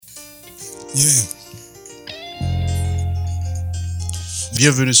Yeah.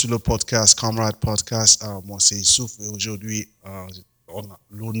 Bienvenue sur le podcast, Camarade Podcast. Moi, c'est Issouf et aujourd'hui, on a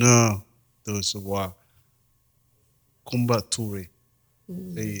l'honneur de recevoir Coumba-Toure.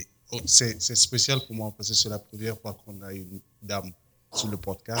 Et c'est spécial pour moi parce que c'est la première fois qu'on a une dame sur le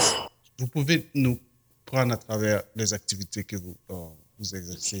podcast. Vous pouvez nous prendre à travers les activités que vous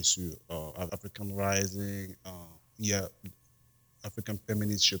exercez sur African Rising, il y a African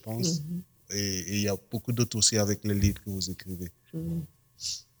Feminist, je pense, et il y a beaucoup d'autres aussi avec les livres que vous écrivez.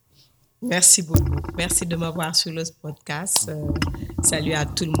 Merci beaucoup. Merci de m'avoir sur le podcast. Salut à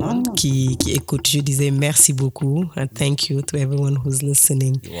tout le monde qui écoute. Je disais merci beaucoup. And thank you to everyone who's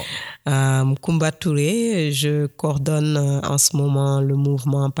listening. Coumba-Toure, je coordonne en ce moment le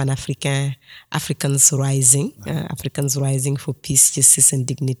mouvement panafricain Africans Rising, Africans Rising for Peace, Justice and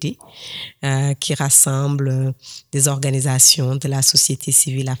Dignity, qui rassemble des organisations de la société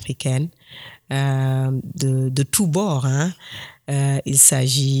civile africaine de tous bords. Il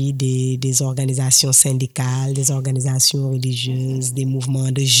s'agit des organisations syndicales, des organisations religieuses, des mouvements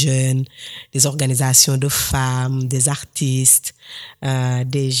de jeunes, des organisations de femmes, des artistes,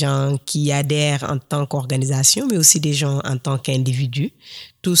 des gens qui adhèrent en tant qu'organisation, mais aussi des gens en tant qu'individus,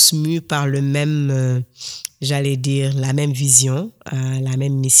 tous mus par le même, j'allais dire, la même vision, la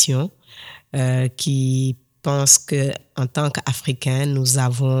même mission, qui pensent qu'en tant qu'Africains, nous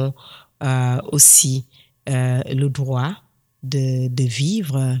avons aussi le droit de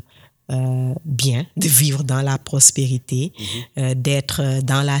vivre bien, de vivre dans la prospérité, d'être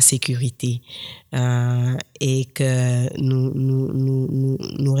dans la sécurité. Et que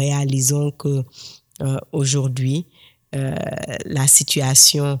nous réalisons que aujourd'hui, la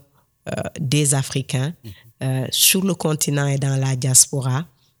situation des Africains sur le continent et dans la diaspora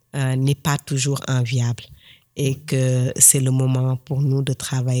n'est pas toujours enviable. Et que c'est le moment pour nous de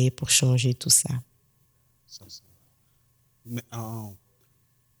travailler pour changer tout ça. Mais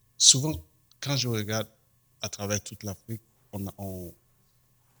souvent, quand je regarde à travers toute l'Afrique, on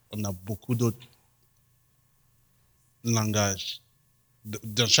a beaucoup d'autres langages.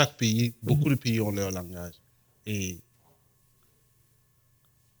 Dans chaque pays, beaucoup de pays ont leur langage. Et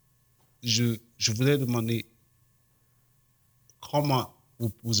je voulais demander comment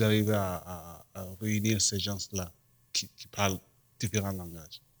vous arrivez à réunir ces gens-là qui parlent différents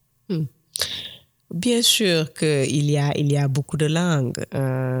langages. Bien sûr qu'il y a beaucoup de langues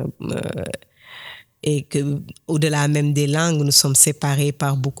et qu'au-delà même des langues, nous sommes séparés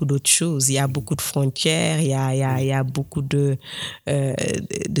par beaucoup d'autres choses. Il y a beaucoup de frontières, il y a beaucoup de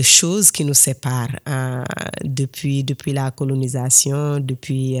choses qui nous séparent. Depuis la colonisation,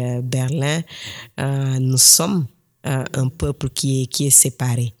 depuis Berlin, nous sommes un peuple qui est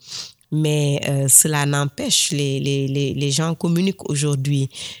séparé. Mais cela n'empêche, les gens communiquent aujourd'hui.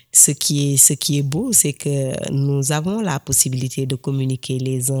 Ce qui est beau, c'est que nous avons la possibilité de communiquer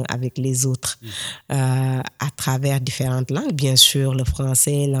les uns avec les autres à travers différentes langues, bien sûr, le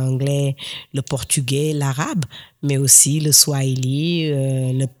français, l'anglais, le portugais, l'arabe, mais aussi le swahili,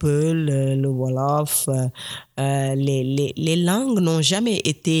 le peul, le wolof. Les langues n'ont jamais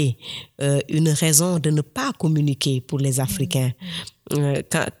été une raison de ne pas communiquer pour les Africains.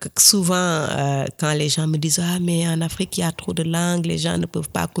 Souvent, quand les gens me disent « Ah, mais en Afrique, il y a trop de langues, les gens ne peuvent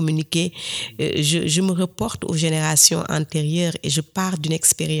pas communiquer », je me reporte aux générations antérieures et je pars d'une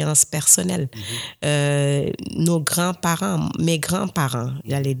expérience personnelle. Nos grands-parents, mes grands-parents,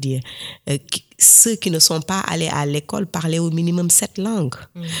 j'allais dire, ceux qui ne sont pas allés à l'école parlaient au minimum 7 langues.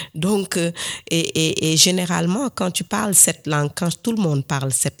 Donc, et généralement, quand tu parles cette langue, quand tout le monde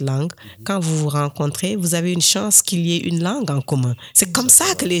parle cette langue, quand vous vous rencontrez, vous avez une chance qu'il y ait une langue en commun. C'est comme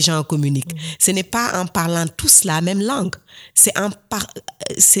ça que les gens communiquent. Ce n'est pas en parlant tous la même langue.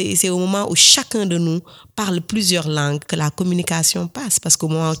 C'est au moment où chacun de nous parle plusieurs langues que la communication passe. Parce qu'au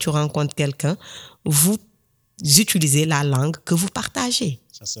moment où tu rencontres quelqu'un, vous utilisez la langue que vous partagez.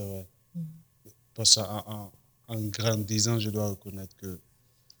 Ça, c'est vrai. Parce qu'en grandissant, je dois reconnaître que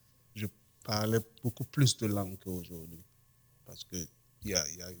je parlais beaucoup plus de langues qu'aujourd'hui. Parce qu'il y a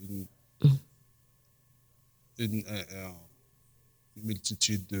une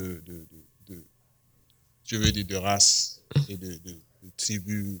multitude de races et de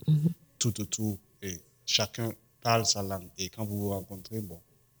tribus tout autour. Et chacun parle sa langue. Et quand vous vous rencontrez,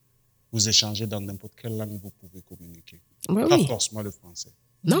 vous échangez dans n'importe quelle langue, vous pouvez communiquer. Ouais, pas oui. forcément le français.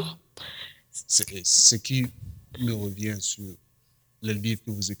 Non. Ce qui me revient sur les livres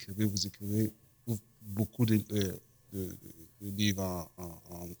que vous écrivez beaucoup de livres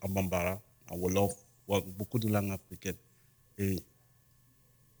en bambara, en wolof, beaucoup de langues africaines. Et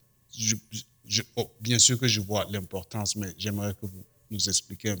bien sûr que je vois l'importance, mais j'aimerais que vous nous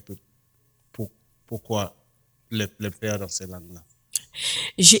expliquiez un peu pourquoi les faire dans ces langues-là?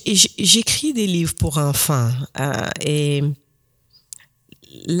 J'écris des livres pour enfants et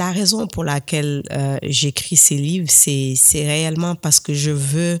la raison pour laquelle j'écris ces livres, c'est réellement parce que je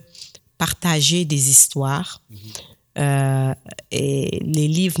veux partager des histoires. Et les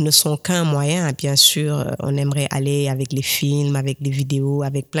livres ne sont qu'un moyen, bien sûr, on aimerait aller avec les films, avec les vidéos,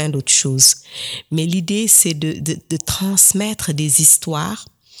 avec plein d'autres choses. Mais l'idée, c'est de transmettre des histoires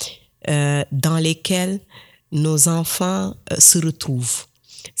dans lesquelles nos enfants se retrouvent.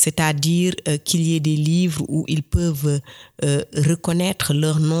 C'est-à-dire qu'il y ait des livres où ils peuvent reconnaître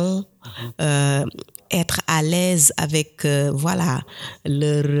leur nom, être à l'aise avec voilà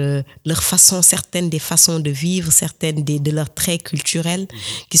leur façon, certaines des façons de vivre, certaines de leurs traits culturels,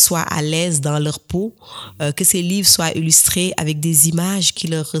 qu'ils soient à l'aise dans leur peau, que ces livres soient illustrés avec des images qui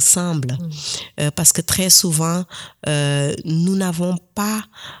leur ressemblent. Parce que très souvent, nous n'avons pas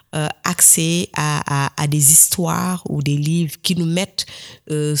accès à des histoires ou des livres qui nous mettent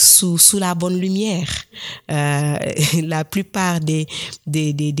sous la bonne lumière. La plupart des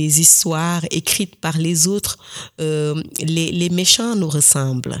histoires écrites par les autres, les méchants nous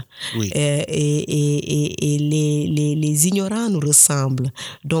ressemblent. Oui. Et les ignorants nous ressemblent.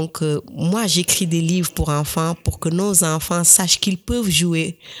 Donc, moi, j'écris des livres pour enfants pour que nos enfants sachent qu'ils peuvent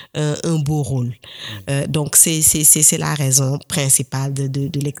jouer un beau rôle. Donc, c'est la raison principale de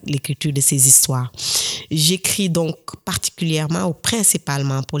l'écriture de ces histoires. J'écris donc particulièrement ou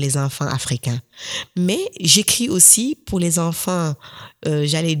principalement pour les enfants africains. Mais j'écris aussi pour les enfants,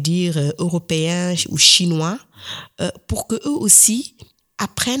 j'allais dire, européens ou chinois, pour qu'eux aussi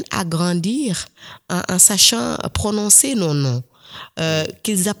apprennent à grandir en sachant prononcer nos noms.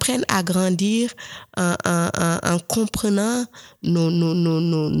 Qu'ils apprennent à grandir en comprenant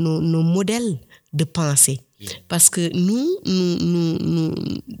nos modèles de pensée. Parce que nous,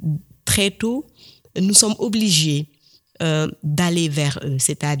 très tôt, nous sommes obligés d'aller vers eux.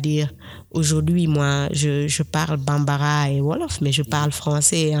 C'est-à-dire, aujourd'hui, moi, je parle Bambara et Wolof, mais je parle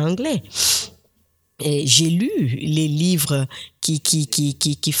français et anglais. Et j'ai lu les livres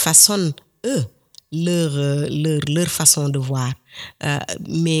qui façonnent, eux, leur façon de voir.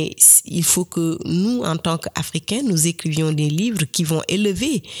 Mais il faut que nous, en tant qu'Africains, nous écrivions des livres qui vont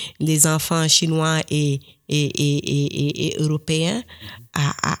élever les enfants chinois et européens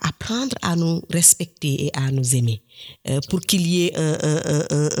à apprendre à nous respecter et à nous aimer, pour qu'il y ait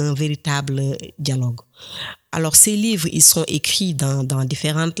un véritable dialogue. Alors, ces livres, ils sont écrits dans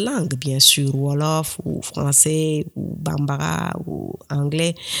différentes langues, bien sûr, Wolof ou français ou Bambara ou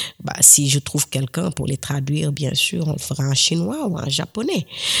anglais. Bah, si je trouve quelqu'un pour les traduire, bien sûr, on le fera en chinois ou en japonais.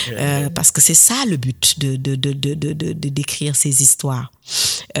 Parce que c'est ça le but d'écrire ces histoires.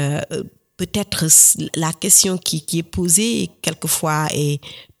 Peut-être la question qui est posée quelquefois est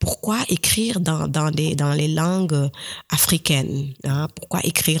pourquoi écrire dans les langues africaines, hein? Pourquoi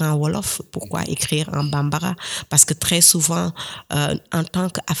écrire en Wolof? Pourquoi écrire en Bambara? Parce que très souvent, en tant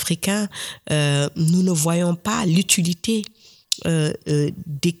qu'Africains, nous ne voyons pas l'utilité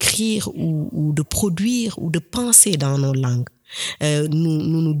d'écrire ou de produire ou de penser dans nos langues.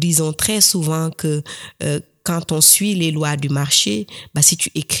 Nous disons très souvent que quand on suit les lois du marché, bah, si tu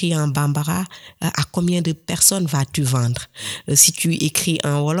écris en Bambara, à combien de personnes vas-tu vendre? Si tu écris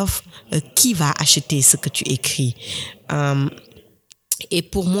en Wolof, qui va acheter ce que tu écris? Et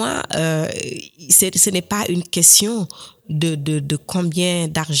pour moi, ce n'est pas une question de combien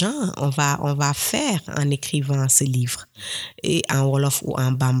d'argent on va faire en écrivant ce livre, et en Wolof ou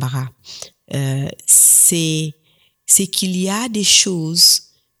en Bambara. C'est qu'il y a des choses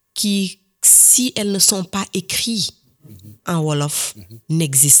qui, si elles ne sont pas écrites en Wolof,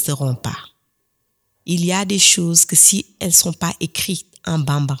 n'existeront pas. Il y a des choses que si elles ne sont pas écrites en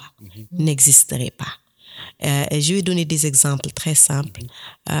Bambara, n'existeraient pas. Je vais donner des exemples très simples.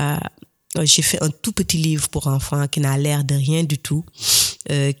 J'ai fait un tout petit livre pour enfants qui n'a l'air de rien du tout,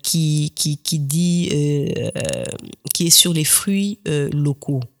 qui est sur les fruits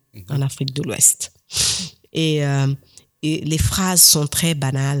locaux en Afrique de l'Ouest. Et les phrases sont très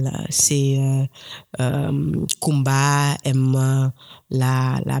banales. C'est Coumba aime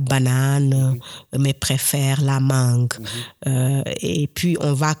la banane, mais préfère la mangue. Et puis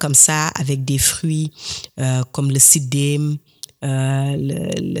on va comme ça avec des fruits comme le sidem,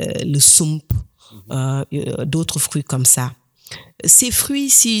 le sump, d'autres fruits comme ça. Ces fruits,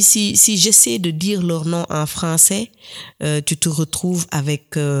 si j'essaie de dire leur nom en français, tu te retrouves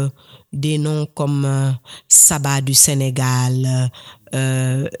avec des noms comme Saba du Sénégal,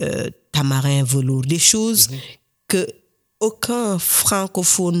 Tamarin velours, des choses que aucun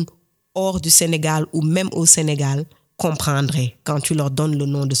francophone hors du Sénégal ou même au Sénégal comprendraient quand tu leur donnes le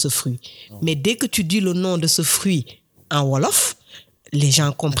nom de ce fruit. Mais dès que tu dis le nom de ce fruit en Wolof, les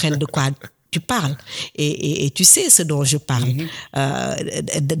gens comprennent de quoi tu parles. Et tu sais ce dont je parle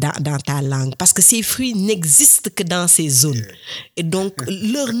dans ta langue. Parce que ces fruits n'existent que dans ces zones. Et donc,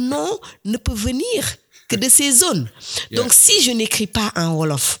 leur nom ne peut venir que de ces zones. Donc, si je n'écris pas en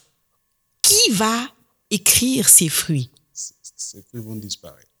Wolof, qui va écrire ces fruits? Ces fruits vont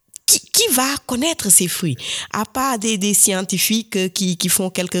disparaître. Qui va connaître ces fruits? À part des scientifiques qui font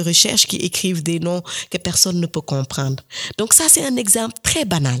quelques recherches, qui écrivent des noms que personne ne peut comprendre. Donc ça, c'est un exemple très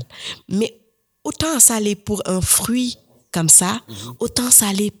banal. Mais autant ça l'est pour un fruit comme ça, autant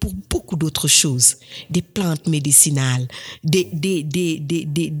ça l'est pour beaucoup d'autres choses. Des plantes médicinales, des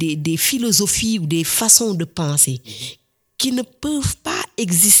philosophies ou des façons de penser qui ne peuvent pas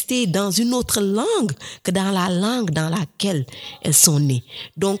exister dans une autre langue que dans la langue dans laquelle elles sont nées.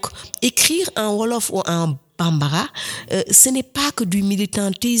 Donc, écrire en Wolof ou en Bambara, ce n'est pas que du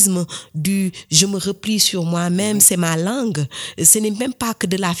militantisme, du « je me replie sur moi-même, c'est ma langue ». Ce n'est même pas que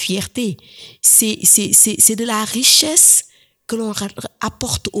de la fierté. C'est de la richesse que l'on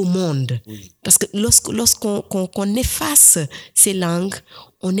apporte au monde. Parce que lorsqu'on efface ces langues,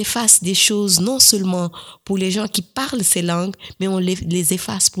 on efface des choses non seulement pour les gens qui parlent ces langues, mais on les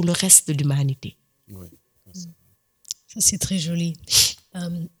efface pour le reste de l'humanité. Oui. Ça, c'est très joli.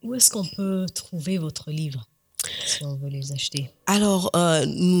 Où est-ce qu'on peut trouver votre livre si on veut les acheter? Alors,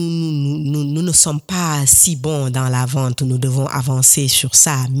 nous ne sommes pas si bons dans la vente, nous devons avancer sur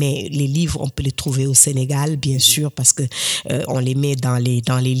ça, mais les livres, on peut les trouver au Sénégal, bien sûr, parce que on les met dans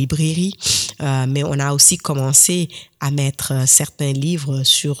les librairies, mais on a aussi commencé à mettre certains livres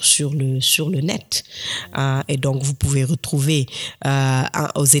sur le net, et donc vous pouvez retrouver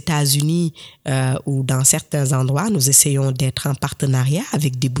aux États-Unis ou dans certains endroits, nous essayons d'être en partenariat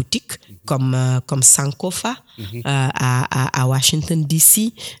avec des boutiques comme Sankofa à Washington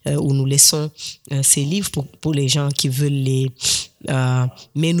DC, où nous laissons ces livres pour les gens qui veulent les...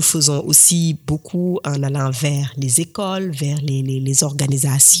 mais nous faisons aussi beaucoup en allant vers les écoles, vers les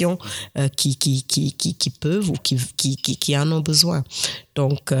organisations qui peuvent ou qui en ont besoin.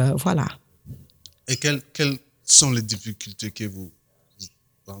 Donc, voilà. Et quelles sont les difficultés que vous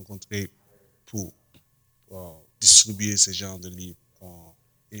rencontrez pour distribuer ce genre de livres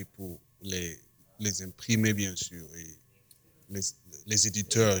et pour les imprimer, bien sûr, et les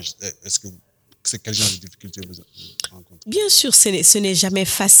éditeurs? Est-ce que c'est quel genre de difficultés vous rencontrez? Bien sûr, ce n'est jamais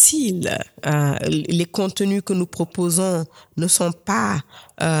facile. Les contenus que nous proposons ne sont pas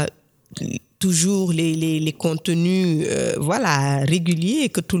toujours les contenus réguliers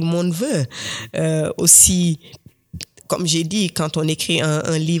que tout le monde veut. Aussi, comme j'ai dit, quand on écrit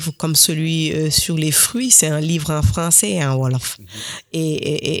un livre comme celui sur les fruits, c'est un livre en français et en Wolof.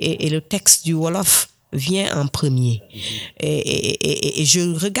 Et le texte du Wolof vient en premier. Et je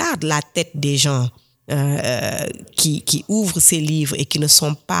regarde la tête des gens qui ouvrent ces livres et qui ne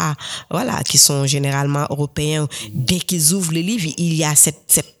sont pas, qui sont généralement européens. Dès qu'ils ouvrent le livre, il y a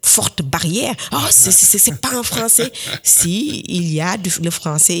cette forte barrière. Oh, c'est pas en français. Si, il y a le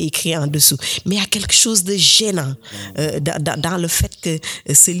français écrit en dessous. Mais il y a quelque chose de gênant dans le fait que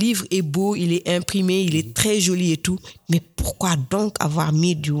ce livre est beau, il est imprimé, il est très joli et tout. Mais pourquoi donc avoir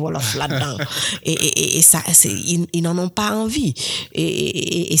mis du Wolof là-dedans? Et ça, ils n'en ont pas envie.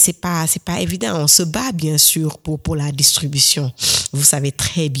 Et c'est pas évident. On se bat, bien sûr, pour la distribution. Vous savez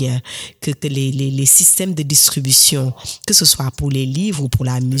très bien que les systèmes de distribution, que ce soit pour les livres ou pour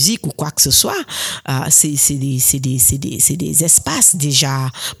la musique ou quoi que ce soit, c'est des espaces déjà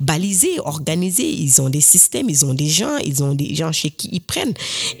balisés, organisés. Ils ont des systèmes, ils ont des gens chez qui ils prennent.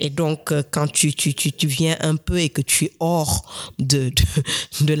 Et donc, quand tu viens un peu et que tu es hors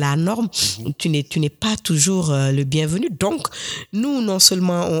de la norme, tu n'es pas toujours le bienvenu. Donc, nous, non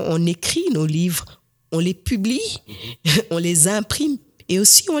seulement on écrit nos livres, on les publie, on les imprime et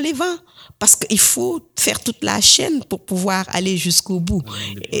aussi on les vend. Parce qu'il faut faire toute la chaîne pour pouvoir aller jusqu'au bout.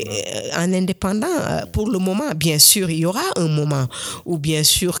 En indépendant, pour le moment, bien sûr, il y aura un moment où, bien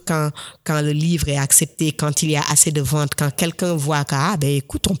sûr, quand le livre est accepté, quand il y a assez de ventes, quand quelqu'un voit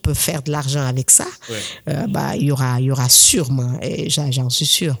écoute, on peut faire de l'argent avec ça, il y aura sûrement, et j'en suis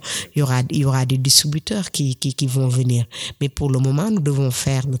sûr, il y aura des distributeurs qui vont venir. Mais pour le moment, nous devons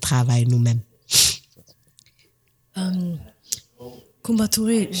faire le travail nous-mêmes.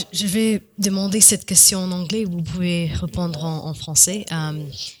 Coumba-Toure, je vais demander cette question en anglais, vous pouvez répondre en français.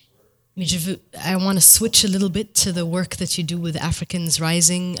 Mais I want to switch a little bit to the work that you do with Africans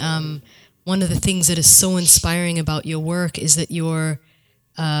Rising. One of the things that is so inspiring about your work is that you're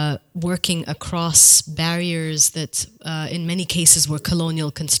working across barriers that in many cases were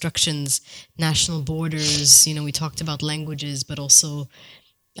colonial constructions, national borders. We talked about languages, but also,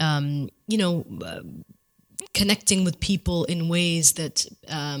 connecting with people in ways that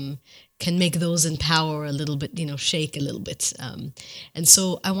can make those in power a little bit, shake a little bit. And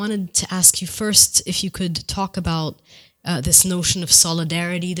so I wanted to ask you first if you could talk about this notion of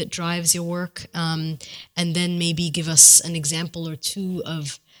solidarity that drives your work, and then maybe give us an example or two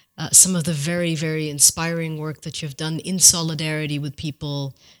of some of the very, very inspiring work that you've done in solidarity with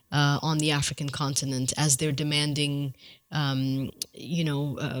people on the African continent as they're demanding,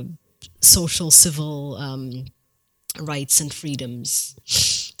 social, civil rights and freedoms.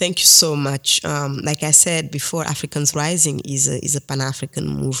 Thank you so much. Like I said before, Africans Rising is a Pan-African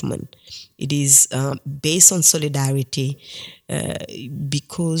movement. It is based on solidarity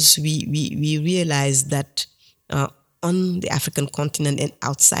because we realize that on the African continent and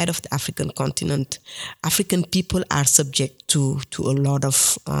outside of the African continent, African people are subject to a lot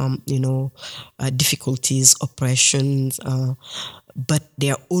of difficulties, oppressions, but they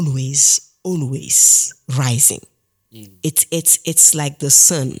are always rising. It's like the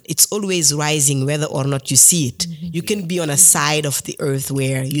sun. It's always rising whether or not you see it. Mm-hmm. You can be on a side of the earth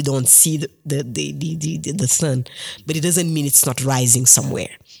where you don't see the sun, but it doesn't mean it's not rising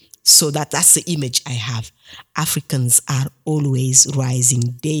somewhere. So that's the image I have. Africans are always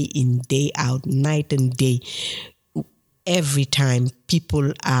rising, day in, day out, night and day. Every time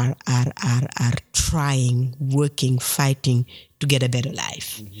people are trying, working, fighting to get a better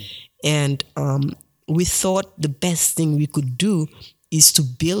life. Mm-hmm. And we thought the best thing we could do is to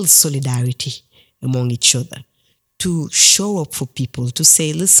build solidarity among each other, to show up for people, to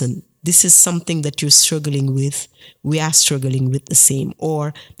say, listen, this is something that you're struggling with. We are struggling with the same.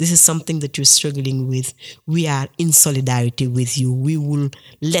 Or this is something that you're struggling with. We are in solidarity with you. We will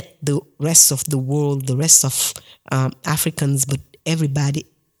let the rest of the world, the rest of Africans, but everybody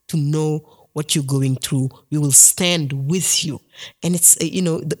to know what you're going through. We will stand with you. And it's,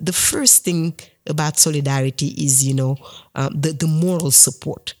 the first thing about solidarity is, the moral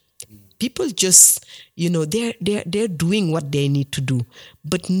support. People just, they're doing what they need to do,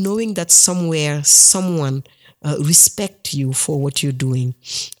 but knowing that somewhere someone respect you for what you're doing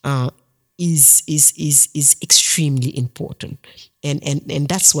is extremely important, and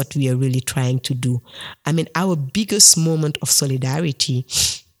that's what we are really trying to do. I mean, our biggest moment of solidarity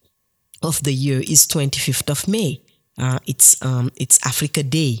of the year is 25th of May. It's Africa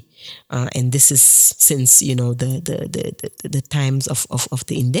Day. And this is since the times of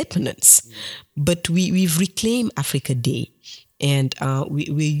the independence, but we've reclaimed Africa Day, and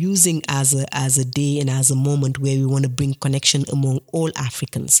we're using as a day and as a moment where we want to bring connection among all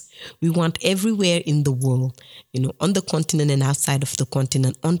Africans. We want everywhere in the world, on the continent and outside of the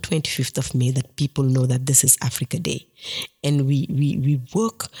continent, on 25th of May, that people know that this is Africa Day, and we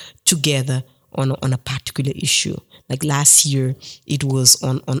work together on a particular issue. Like last year, it was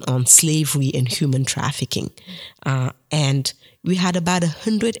on slavery and human trafficking. And we had about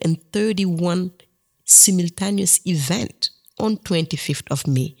 131 simultaneous events on 25th of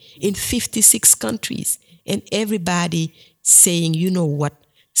May in 56 countries. And everybody saying, you know what,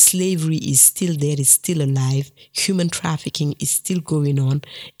 slavery is still there, is still alive, human trafficking is still going on,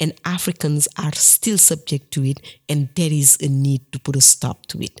 and Africans are still subject to it, and there is a need to put a stop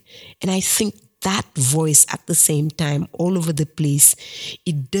to it. And I think that voice at the same time all over the place,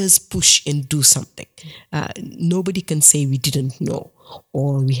 it does push and do something. Nobody can say we didn't know,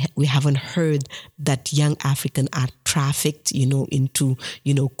 or we haven't heard that young Africans are trafficked, into,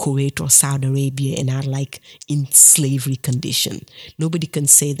 Kuwait or Saudi Arabia and are like in slavery condition. Nobody can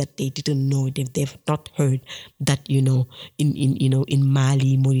say that they didn't know, that they've not heard that, in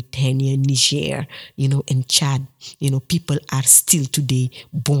Mali, Mauritania, Niger, and Chad, people are still today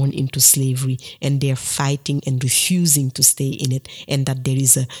born into slavery, and they're fighting and refusing to stay in it, and that there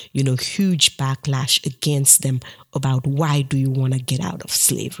is a, huge backlash against them about why do you want to get out of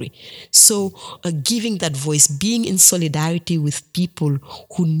slavery. So giving that voice, being in solidarity with people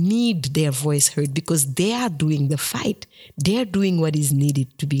who need their voice heard, because they are doing the fight. They're doing what is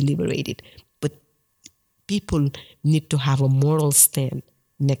needed to be liberated. But people need to have a moral stand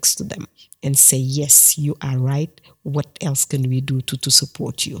next to them and say, yes, you are right. What else can we do to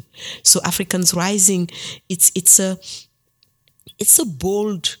support you? So Africans Rising, it's a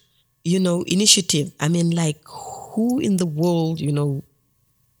bold, initiative. I mean, like, who in the world,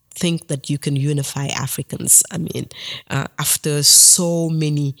 think that you can unify Africans? I mean, after so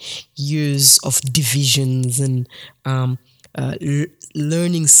many years of divisions and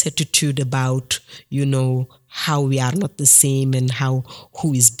learning certitude about, how we are not the same and how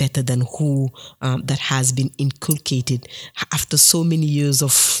who is better than who, that has been inculcated after so many years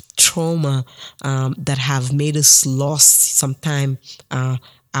of trauma that have made us lost sometime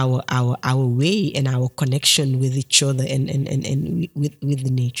our way and our connection with each other and with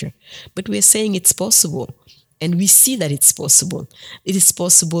the nature. But we're saying it's possible. And we see that it's possible. It is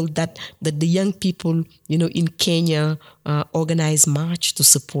possible that the young people, in Kenya organize march to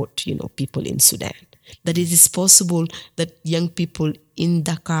support, people in Sudan. That it is possible that young people in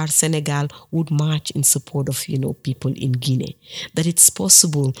Dakar, Senegal, would march in support of, people in Guinea. That it's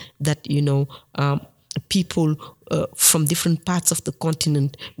possible that, people from different parts of the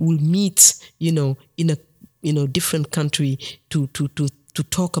continent will meet, in a different country to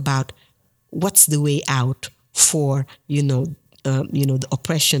talk about what's the way out for the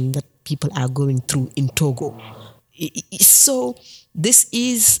oppression that people are going through in Togo. So this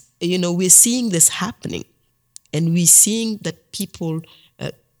is, we're seeing this happening, and we're seeing that people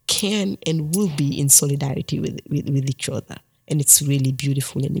can and will be in solidarity with each other. And it's really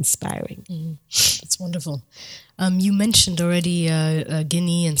beautiful and inspiring. That's wonderful. You mentioned already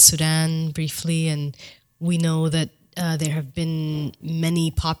Guinea and Sudan briefly, and we know that there have been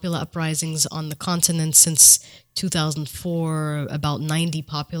many popular uprisings on the continent since 2004, about 90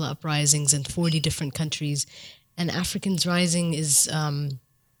 popular uprisings in 40 different countries. And Africans Rising is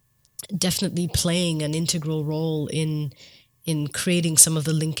definitely playing an integral role in creating some of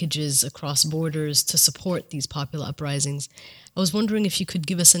the linkages across borders to support these popular uprisings. I was wondering if you could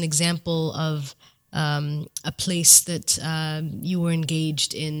give us an example of a place that you were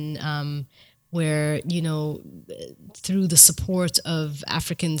engaged in where, through the support of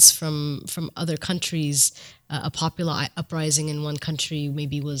Africans from other countries, a popular uprising in one country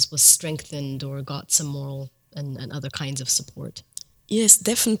maybe was strengthened or got some moral and other kinds of support. Yes,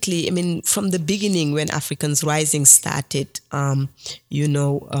 definitely. I mean, from the beginning, when Africans Rising started,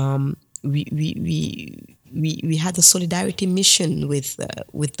 we had a solidarity mission with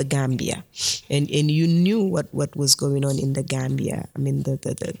the Gambia, and you knew what was going on in the Gambia. I mean,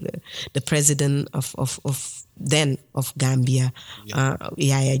 the president of Gambia,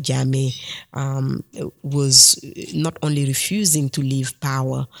 Yahya Jammeh, was not only refusing to leave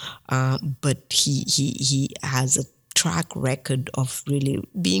power, but he has a track record of really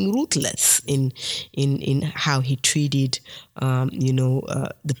being ruthless in how he treated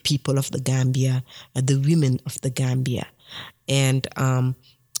the people of the Gambia, the women of the Gambia, and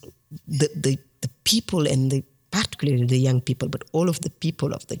the people, and particularly the young people, but all of the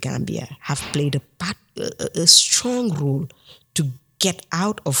people of the Gambia have played a strong role to get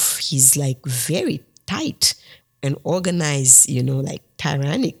out of his very tight and organized,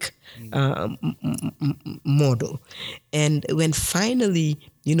 tyrannic model. And when finally,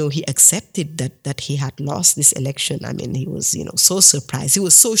 he accepted that he had lost this election, I mean, he was, so surprised. He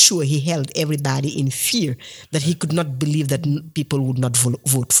was so sure he held everybody in fear that he could not believe that people would not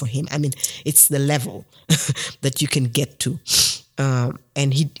vote for him. I mean, it's the level that you can get to.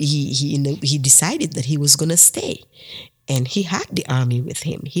 And he decided that he was going to stay. And he had the army with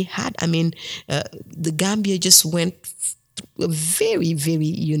him. The Gambia just went through a very,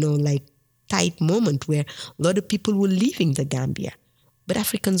 very, tight moment where a lot of people were leaving the Gambia. But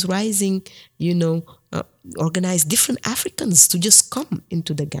Africans Rising, organized different Africans to just come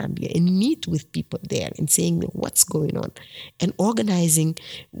into the Gambia and meet with people there and saying what's going on, and organizing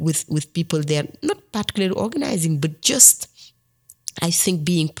with people there, not particularly organizing, but just, I think,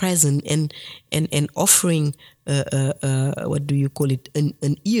 being present and offering, what do you call it,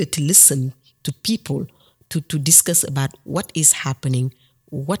 an ear to listen to people, to discuss about what is happening,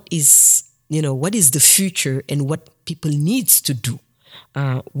 what is the future, and what people needs to do,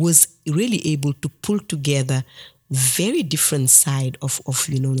 was really able to pull together very different side of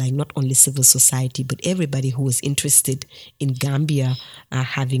not only civil society, but everybody who was interested in Gambia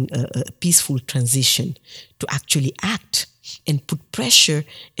having a peaceful transition, to actually act and put pressure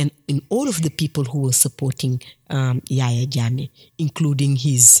in all of the people who were supporting Yahya Jammeh, including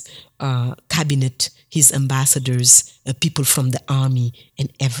his cabinet, his ambassadors, people from the army,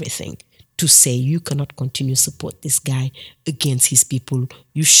 and everything, to say you cannot continue to support this guy against his people.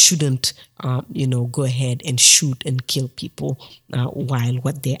 You shouldn't, go ahead and shoot and kill people while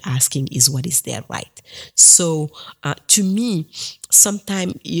what they're asking is what is their right. So to me,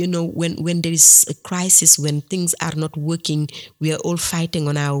 sometimes, when there is a crisis, when things are not working, we are all fighting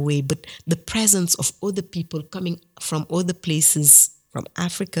on our way, but the presence of other people coming from other places from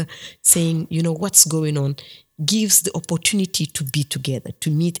Africa, saying, what's going on, gives the opportunity to be together,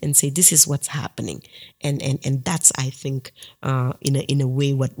 to meet and say, this is what's happening. And that's, I think, in a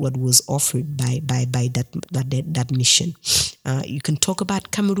way what was offered by that mission. You can talk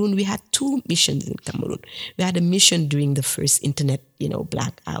about Cameroon. We had 2 missions in Cameroon. We had a mission during the first internet,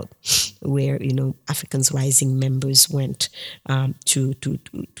 blackout, where, Africans Rising members went to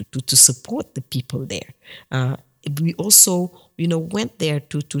support the people there. We also, went there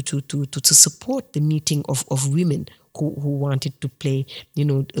to support the meeting of women who wanted to play,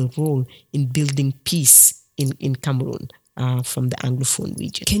 a role in building peace in Cameroon. From the Anglophone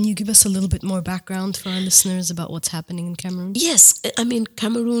region. Can you give us a little bit more background for our listeners about what's happening in Cameroon? Yes, I mean,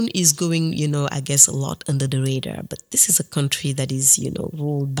 Cameroon is going, I guess, a lot under the radar, but this is a country that is,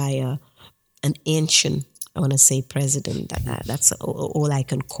 ruled by an ancient, I want to say, president. That's all I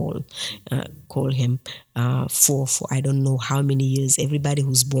can call him for I don't know how many years. Everybody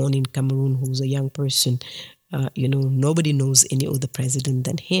who's born in Cameroon, who's a young person, nobody knows any other president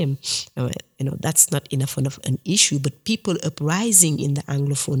than him. That's not enough of an issue, but people uprising in the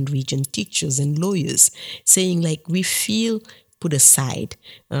Anglophone region, teachers and lawyers, saying like, we feel put aside,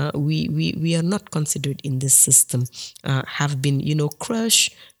 we are not considered in this system, have been,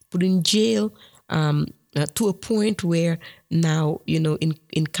 crushed, put in jail, to a point where now,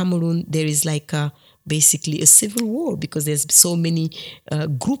 in Cameroon, there is like basically a civil war because there's so many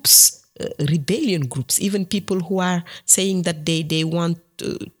groups, rebellion groups, even people who are saying that they want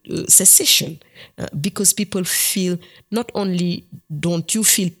secession, because people feel not only don't you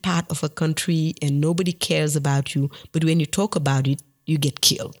feel part of a country and nobody cares about you, but when you talk about it, you get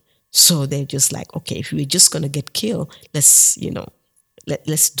killed. So they're just like, okay, if we're just going to get killed, let's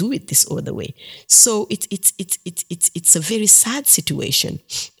do it this other way. So it's a very sad situation.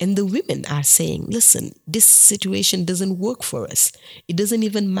 And the women are saying, listen, this situation doesn't work for us. It doesn't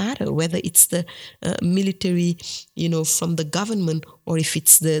even matter whether it's the military, from the government, or if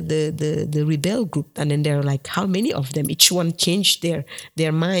it's the rebel group. And then there are like, how many of them? Each one changed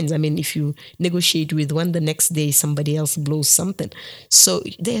their minds. I mean, if you negotiate with one, the next day somebody else blows something. So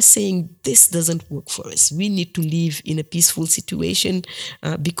they're saying this doesn't work for us. We need to live in a peaceful situation,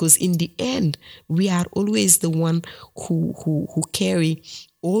 because in the end, we are always the one who carry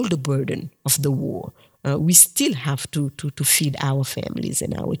all the burden of the war. We still have to feed our families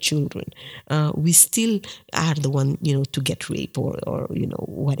and our children. We still are the one, to get raped or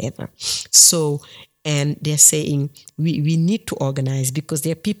whatever. So, and they're saying we need to organize, because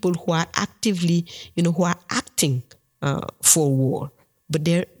there are people who are actively, who are acting for war, but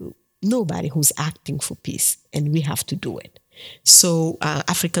there's nobody who's acting for peace, and we have to do it. So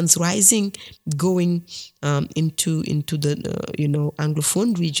Africans Rising, going into the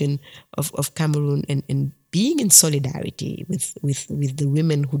Anglophone region of Cameroon, and being in solidarity with the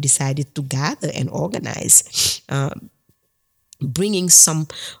women who decided to gather and organize, bringing some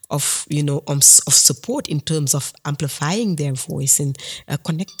of of support in terms of amplifying their voice and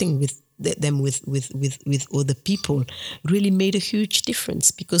connecting with them with other people, really made a huge difference,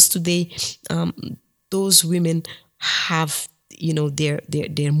 because today those women have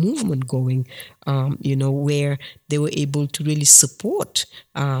their movement going, where they were able to really support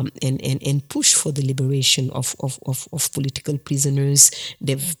and push for the liberation of political prisoners.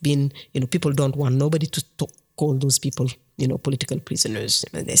 They've been, people don't want nobody to call those people, political prisoners.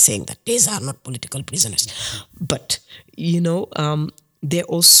 They're saying that these are not political prisoners, but they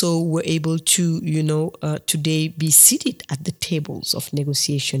also were able to, today be seated at the tables of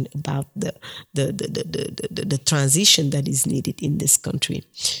negotiation about the transition that is needed in this country.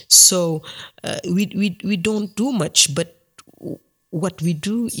 So we don't do much, but what we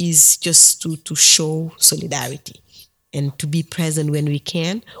do is just to show solidarity and to be present when we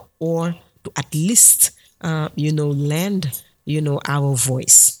can, or to at least lend our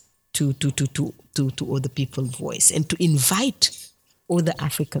voice to other people's voice, and to invite other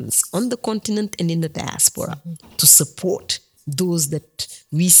Africans on the continent and in the diaspora to support those that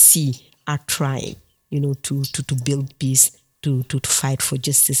we see are trying, to build peace, to fight for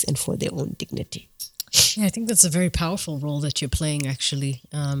justice and for their own dignity. Yeah, I think that's a very powerful role that you're playing, actually.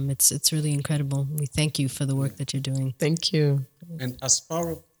 It's really incredible. We thank you for the work that you're doing. Thank you. And as part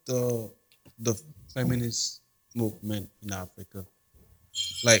of the feminist movement in Africa,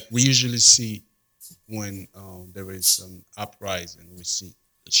 like we usually see when there is an uprising, we see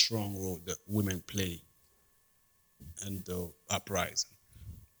the strong role that women play in the uprising.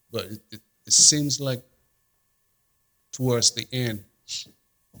 But it seems like towards the end,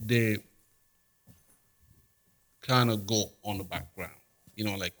 they kind of go on the background.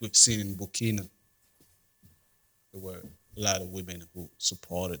 Like we've seen in Burkina, there were a lot of women who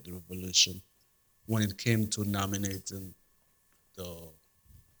supported the revolution. When it came to nominating the,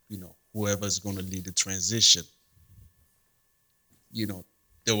 whoever's going to lead the transition, you know,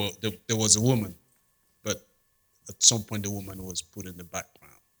 there was a woman, but at some point the woman was put in the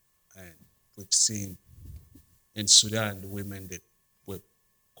background, and we've seen in Sudan the women that were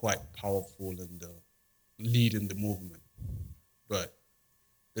quite powerful in the leading the movement, but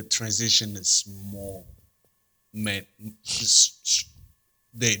the transition is more men.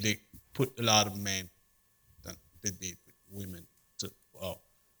 They put a lot of men than they did with women. To, well,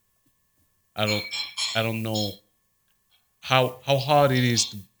 I don't I don't know how hard it is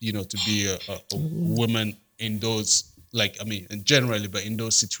to to be a woman in those, like, I mean, and generally, but in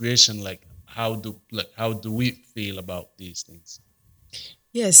those situations, like how do we feel about these things?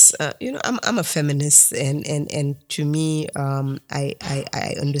 Yes, I'm a feminist, and to me,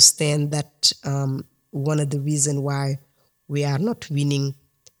 I understand that one of the reasons why we are not winning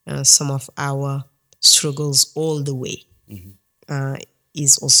some of our struggles all the way uh,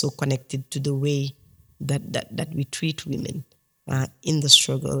 is also connected to the way that we treat women in the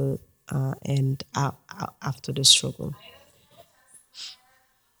struggle and after the struggle.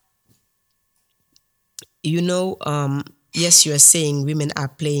 Yes, you are saying women are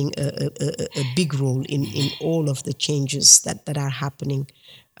playing a big role in all of the changes that are happening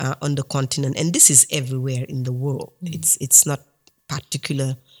on the continent. And this is everywhere in the world. It's not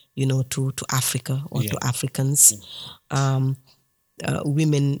particular, to Africa or to Africans.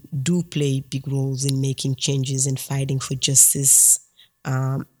 Women do play big roles in making changes and fighting for justice.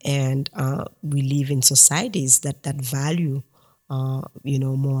 And we live in societies that value,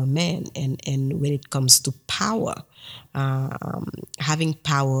 more men. And when it comes to power, having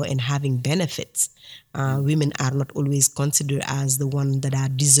power and having benefits, women are not always considered as the one that are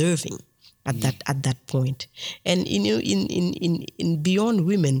deserving at that point. And in beyond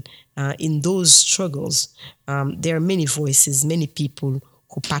women, in those struggles, there are many voices, many people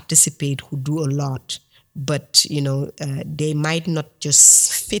who participate, who do a lot, but they might not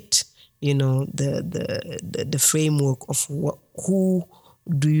just fit the framework of who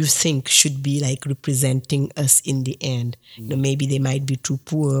do you think should be like representing us in the end. Maybe they might be too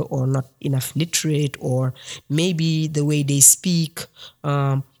poor or not enough literate, or maybe the way they speak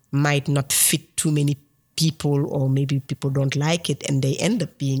might not fit too many people, or maybe people don't like it and they end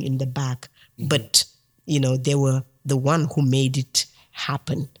up being in the back. But they were the one who made it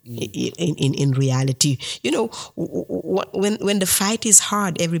happen in reality. When the fight is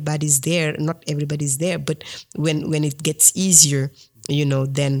hard, everybody's there. Not everybody's there, but when it gets easier,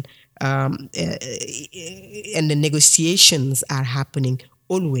 then and the negotiations are happening,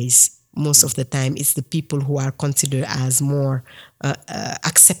 always, most of the time, it's the people who are considered as more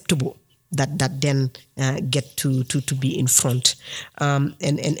acceptable that then get to be in front.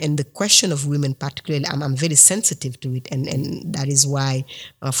 And the question of women particularly, I'm very sensitive to it, and that is why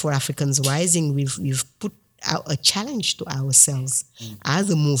for Africans Rising, we've put out a challenge to ourselves as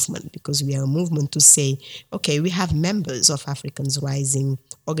a movement, because we are a movement to say, okay, we have members of Africans Rising,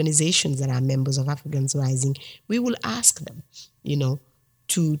 organizations that are members of Africans Rising. We will ask them,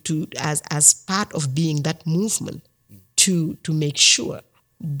 to as part of being that movement, to make sure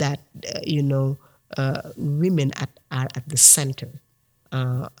that women are at the center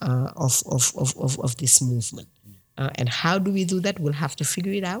of this movement. And how do we do that? We'll have to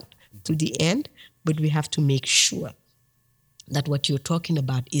figure it out to the end, but we have to make sure that what you're talking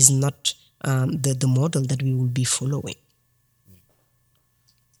about is not the model that we will be following.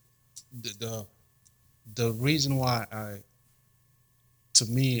 The reason why to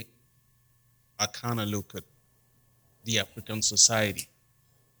me, I kind of look at the African society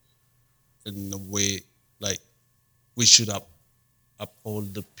in a way like we should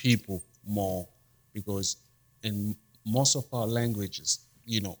uphold the people more, because in most of our languages,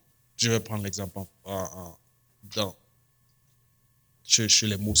 je vais prendre l'exemple chez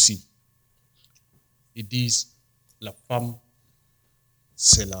les Moussi, ils disent la femme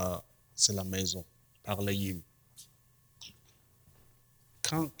c'est la maison par les Yim.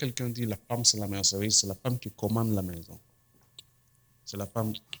 Quand quelqu'un dit la femme c'est la maison, ça veut dire c'est la femme qui commande la maison. C'est la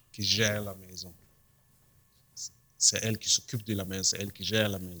femme qui gère la maison. C'est elle qui s'occupe de la maison, c'est elle qui gère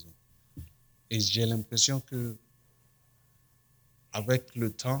la maison. Et j'ai l'impression que avec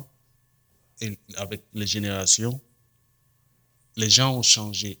le temps et avec les générations, les gens ont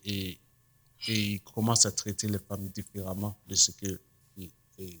changé et ils commencent à traiter les femmes différemment de ce que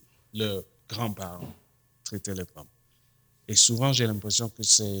leurs grands-parents traitaient les femmes. Et souvent, j'ai l'impression que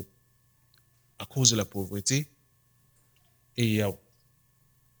c'est à cause de la pauvreté, et il y a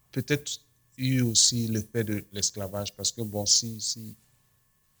peut-être eu aussi le fait de l'esclavage, parce que bon, si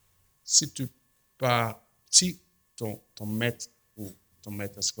ton maître ou ton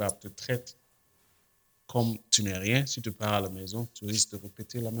maître esclave te traite comme tu n'es rien, si tu pars à la maison, tu risques de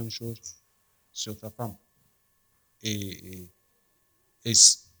répéter la même chose sur ta femme. Et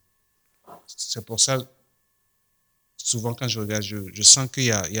c'est pour ça, souvent quand je regarde, je sens qu'il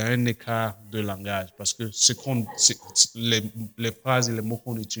y a un écart de langage, parce que les phrases et les mots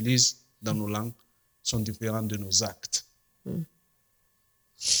qu'on utilise dans nos langues sont différents de nos actes.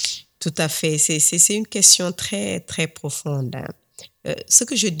 Tout à fait. C'est une question très, très profonde. Ce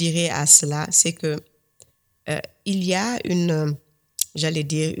que je dirais à cela, c'est que il y a une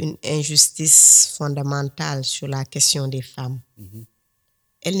injustice fondamentale sur la question des femmes. Mm-hmm.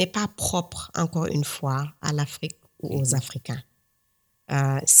 Elle n'est pas propre, encore une fois, à l'Afrique ou aux Africains.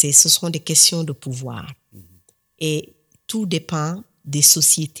 Ce sont des questions de pouvoir. Mm-hmm. Et tout dépend des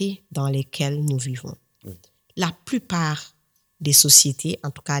sociétés dans lesquelles nous vivons. Mm-hmm. La plupart des sociétés, en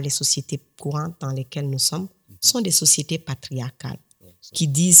tout cas les sociétés courantes dans lesquelles nous sommes, sont des sociétés patriarcales qui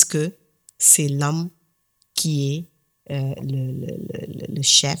disent que c'est l'homme qui est le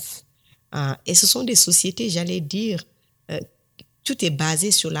chef. Et ce sont des sociétés, j'allais dire, tout est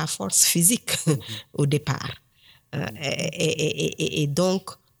basé sur la force physique au départ. Et donc,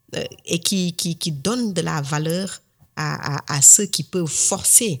 qui donnent de la valeur à ceux qui peuvent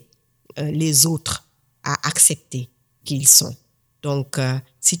forcer les autres à accepter qu'ils sont. Donc,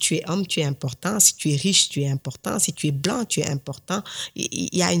 si tu es homme, tu es important. Si tu es riche, tu es important. Si tu es blanc, tu es important.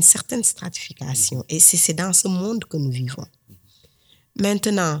 Il y a une certaine stratification. Et c'est dans ce monde que nous vivons.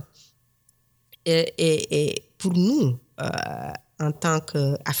 Maintenant, et pour nous, en tant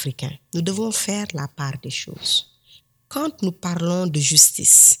qu'Africains, nous devons faire la part des choses. Quand nous parlons de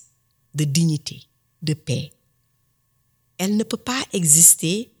justice, de dignité, de paix, elle ne peut pas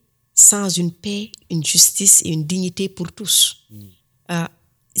exister sans une paix, une justice et une dignité pour tous.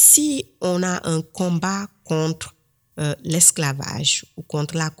 Si on a un combat contre l'esclavage ou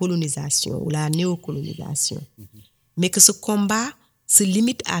contre la colonisation ou la néocolonisation, mais que ce combat se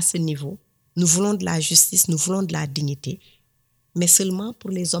limite à ce niveau, nous voulons de la justice, nous voulons de la dignité, mais seulement pour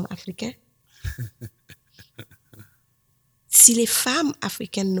les hommes africains. Si les femmes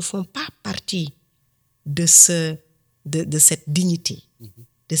africaines ne font pas partie de cette dignité,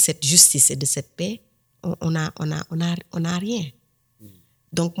 de cette justice et de cette paix, on n'a rien.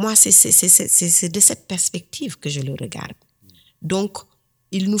 Donc moi, c'est de cette perspective que je le regarde. Donc,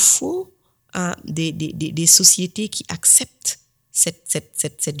 il nous faut des sociétés qui acceptent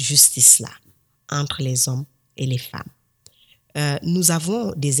cette justice-là entre les hommes et les femmes. Nous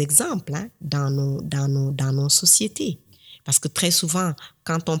avons des exemples dans nos sociétés. Parce que très souvent,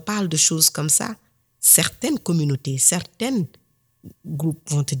 quand on parle de choses comme ça, certaines communautés, certains groupes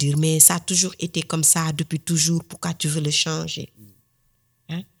vont te dire « mais ça a toujours été comme ça depuis toujours, pourquoi tu veux le changer ?»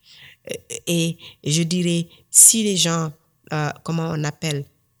 Et je dirais, si les gens, comment on appelle,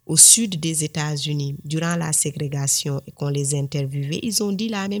 au sud des États-Unis, durant la ségrégation et qu'on les interviewait, ils ont dit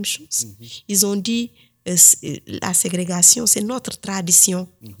la même chose. Ils ont dit la ségrégation, c'est notre tradition.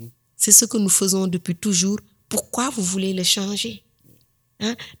 C'est ce que nous faisons depuis toujours. Pourquoi vous voulez le changer?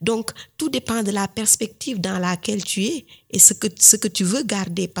 Donc, tout dépend de la perspective dans laquelle tu es et ce que tu veux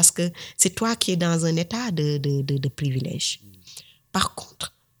garder, parce que c'est toi qui es dans un état de privilège. Par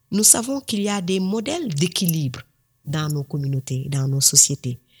contre, nous savons qu'il y a des modèles d'équilibre dans nos communautés, dans nos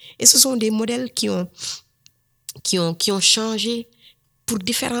sociétés. Et ce sont des modèles qui ont changé pour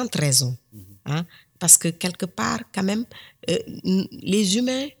différentes raisons. Parce que quelque part, quand même, les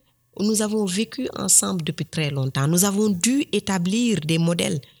humains, nous avons vécu ensemble depuis très longtemps. Nous avons dû établir des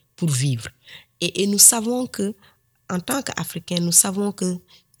modèles pour vivre. Et nous savons que, en tant qu'Africains, nous savons que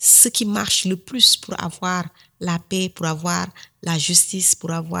ce qui marche le plus pour avoir la paix, pour avoir la justice,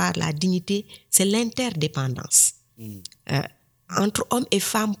 pour avoir la dignité, c'est l'interdépendance. Entre hommes et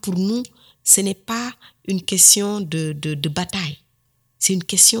femmes, pour nous, ce n'est pas une question de bataille. C'est une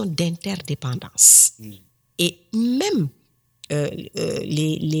question d'interdépendance. Et même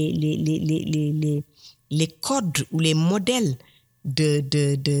les codes ou les modèles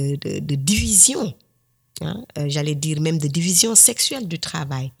de division, j'allais dire même de division sexuelle du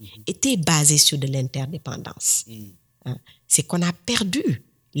travail, étaient basés sur de l'interdépendance. C'est qu'on a perdu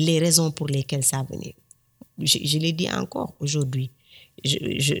les raisons pour lesquelles ça venait. Je l'ai dit encore aujourd'hui.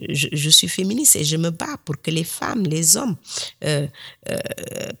 Je suis féministe et je me bats pour que les femmes, les hommes,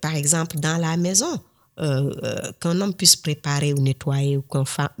 par exemple, dans la maison, qu'un homme puisse préparer ou nettoyer ou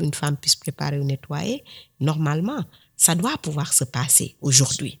qu'une femme puisse préparer ou nettoyer, normalement, ça doit pouvoir se passer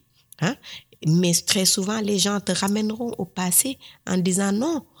aujourd'hui. Mais très souvent, les gens te ramèneront au passé en disant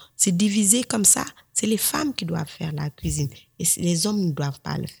non, c'est divisé comme ça. C'est les femmes qui doivent faire la cuisine et les hommes ne doivent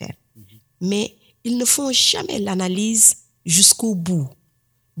pas le faire. Mais ils ne font jamais l'analyse jusqu'au bout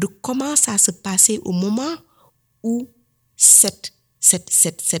de comment ça se passait au moment où cette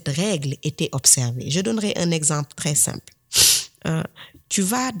règle était observée. Je donnerai un exemple très simple. Tu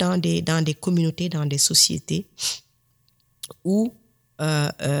vas dans des communautés, dans des sociétés où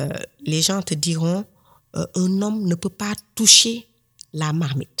les gens te diront un homme ne peut pas toucher la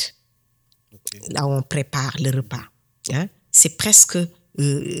marmite. Là où on prépare le repas. Hein? C'est presque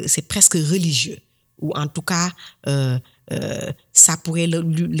religieux. Ou en tout cas, ça pourrait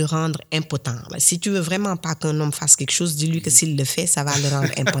le rendre impotent. Si tu veux vraiment pas qu'un homme fasse quelque chose, dis-lui que s'il le fait, ça va le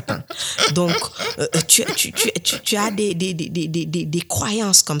rendre impotent. Donc, tu as des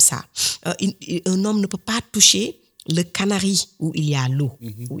croyances comme ça. Un homme ne peut pas toucher le canari où il y a l'eau,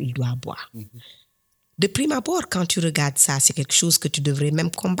 où il doit boire. De prime abord, quand tu regardes ça, c'est quelque chose que tu devrais même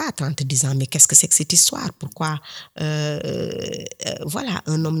combattre en te disant, mais qu'est-ce que c'est que cette histoire? Pourquoi, voilà,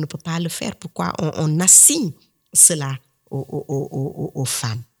 un homme ne peut pas le faire? Pourquoi on assigne cela aux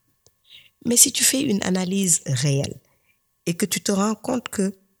femmes? Mais si tu fais une analyse réelle et que tu te rends compte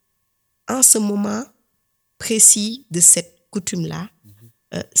que en ce moment précis de cette coutume-là,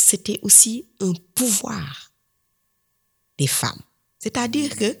 c'était aussi un pouvoir des femmes.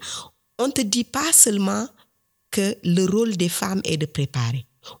 C'est-à-dire que on ne te dit pas seulement que le rôle des femmes est de préparer.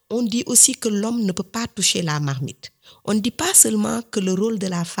 On dit aussi que l'homme ne peut pas toucher la marmite. On ne dit pas seulement que le rôle de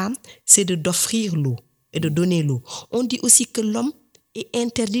la femme, c'est d'offrir l'eau et de donner l'eau. On dit aussi que l'homme est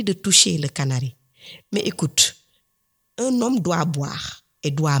interdit de toucher le canari. Mais écoute, un homme doit boire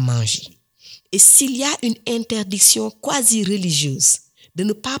et doit manger. Et s'il y a une interdiction quasi-religieuse de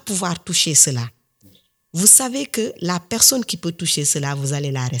ne pas pouvoir toucher cela, vous savez que la personne qui peut toucher cela, vous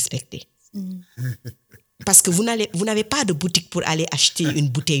allez la respecter. Parce que vous n'avez pas de boutique pour aller acheter une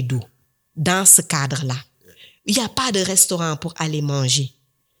bouteille d'eau dans ce cadre-là. Il n'y a pas de restaurant pour aller manger.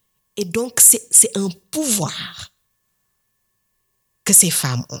 Et donc, c'est un pouvoir que ces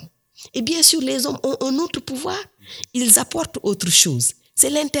femmes ont. Et bien sûr, les hommes ont un autre pouvoir. Ils apportent autre chose. C'est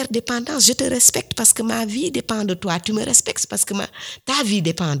l'interdépendance. Je te respecte parce que ma vie dépend de toi. Tu me respectes parce que ta vie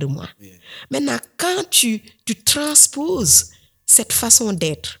dépend de moi. Maintenant, quand tu transposes cette façon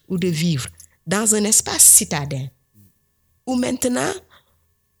d'être ou de vivre dans un espace citadin, où maintenant,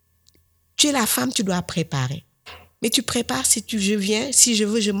 tu es la femme, tu dois préparer. Mais tu prépares si je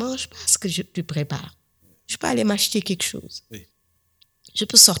veux, je mange pas ce que tu prépares. Je peux aller m'acheter quelque chose. Je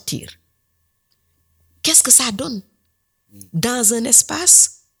peux sortir. Qu'est-ce que ça donne dans un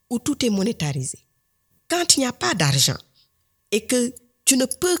espace où tout est monétarisé? Quand il n'y a pas d'argent et que tu ne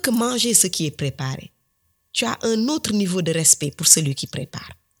peux que manger ce qui est préparé, tu as un autre niveau de respect pour celui qui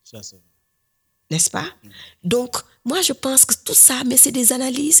prépare. Ça, c'est vrai. N'est-ce pas? Donc, moi, je pense que tout ça, mais c'est des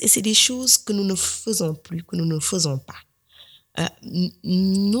analyses et c'est des choses que nous ne faisons plus, que nous ne faisons pas.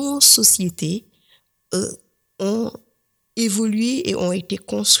 Nos sociétés ont évolué et ont été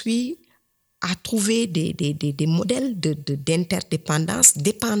construites à trouver des modèles d'interdépendance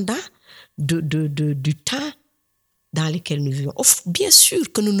dépendant du temps dans lequel nous vivons. Bien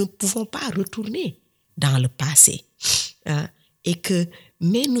sûr que nous ne pouvons pas retourner dans le passé.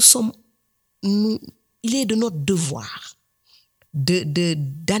 Mais il est de notre devoir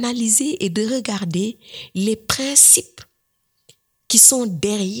d'analyser et de regarder les principes qui sont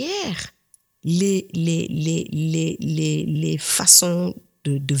derrière les façons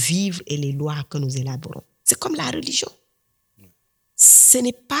de vivre et les lois que nous élaborons. C'est comme la religion. Ce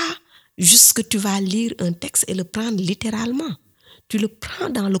n'est pas juste que tu vas lire un texte et le prendre littéralement. Tu le prends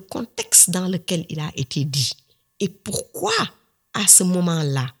dans le contexte dans lequel il a été dit. Et pourquoi, à ce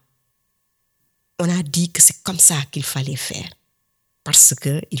moment-là, on a dit que c'est comme ça qu'il fallait faire. Parce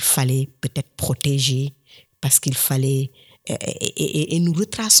qu'il fallait peut-être protéger, parce qu'il fallait... Et nous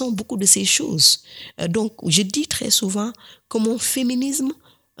retraçons beaucoup de ces choses. Donc, je dis très souvent que mon féminisme,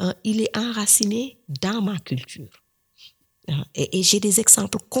 il est enraciné dans ma culture. Et j'ai des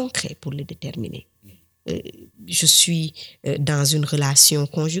exemples concrets pour le déterminer. Je suis dans une relation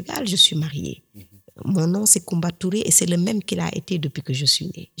conjugale, je suis mariée. Mon nom, c'est Coumba-Toure et c'est le même qu'il a été depuis que je suis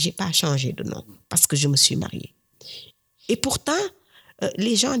née. Je n'ai pas changé de nom parce que je me suis mariée. Et pourtant,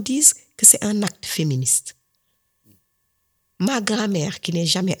 les gens disent que c'est un acte féministe. Ma grand-mère, qui n'est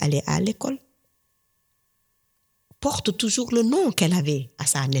jamais allée à l'école, porte toujours le nom qu'elle avait à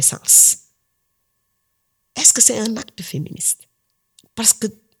sa naissance. Est-ce que c'est un acte féministe? Parce que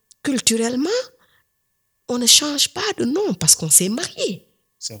culturellement, on ne change pas de nom parce qu'on s'est marié.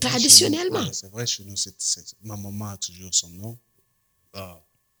 Traditionnellement. C'est vrai, chez nous, ma maman a toujours son nom.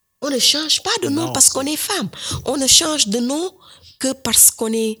 On ne change pas de nom parce qu'on est femme. On ne change de nom que parce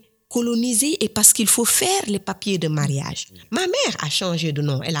qu'on est colonisé et parce qu'il faut faire les papiers de mariage. Ma mère a changé de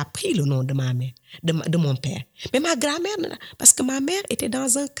nom. Elle a pris le nom de ma mère, de mon père. Mais ma grand-mère, parce que ma mère était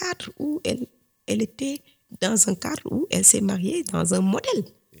dans un cadre où elle était dans un cadre où elle s'est mariée dans un modèle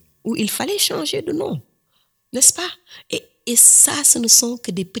où il fallait changer de nom. N'est-ce pas? Et ça, ce ne sont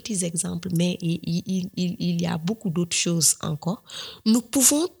que des petits exemples, mais il y a beaucoup d'autres choses encore. Nous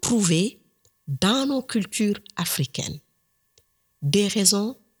pouvons trouver dans nos cultures africaines des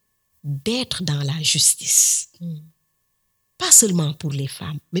raisons d'être dans la justice. Pas seulement pour les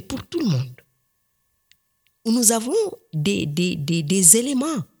femmes, mais pour tout le monde. Nous avons des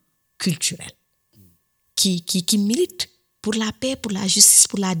éléments culturels qui militent pour la paix, pour la justice,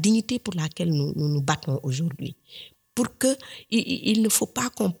 pour la dignité pour laquelle nous battons aujourd'hui. Pour qu'il ne faut pas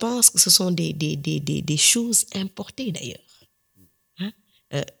qu'on pense que ce sont des choses importées d'ailleurs.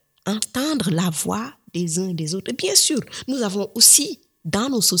 Entendre la voix des uns et des autres. Et bien sûr, nous avons aussi dans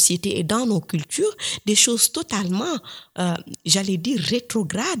nos sociétés et dans nos cultures des choses totalement, j'allais dire,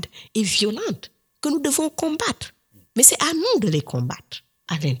 rétrogrades et violentes que nous devons combattre. Mais c'est à nous de les combattre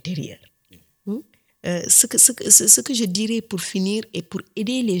à l'intérieur. Ce que je dirais pour finir et pour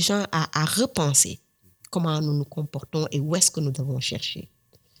aider les gens à repenser comment nous nous comportons et où est-ce que nous devons chercher.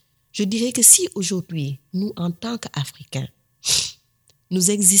 Je dirais que si aujourd'hui, nous, en tant qu'Africains,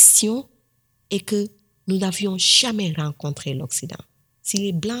 nous existions et que nous n'avions jamais rencontré l'Occident, si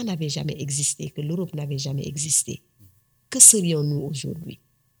les Blancs n'avaient jamais existé, que l'Europe n'avait jamais existé, que serions-nous aujourd'hui?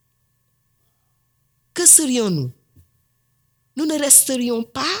 Que serions-nous? Nous ne resterions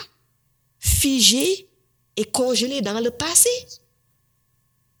pas figés et congelés dans le passé.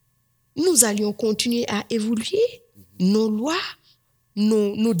 Nous allions continuer à évoluer nos lois,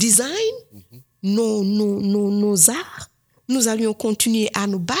 nos designs, nos arts. Nous allions continuer à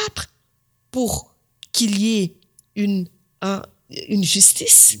nous battre pour qu'il y ait une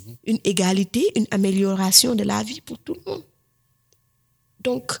justice, une égalité, une amélioration de la vie pour tout le monde.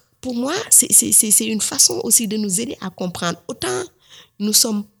 Donc, pour moi, c'est une façon aussi de nous aider à comprendre. Autant nous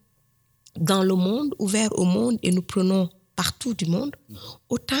sommes dans le monde, ouverts au monde, et nous prenons partout du monde,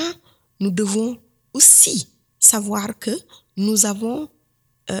 autant nous devons aussi savoir que nous avons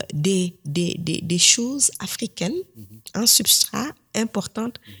des choses africaines en substrat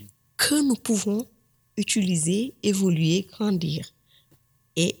importantes que nous pouvons utiliser, évoluer, grandir,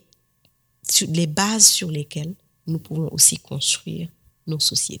 et sur les bases sur lesquelles nous pouvons aussi construire nos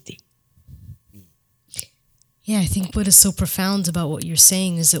sociétés. Yeah, I think what is so profound about what you're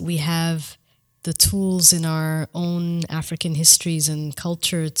saying is that we have the tools in our own African histories and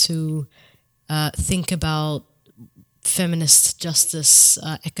culture to think about feminist justice,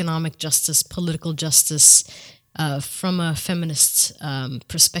 economic justice, political justice, from a feminist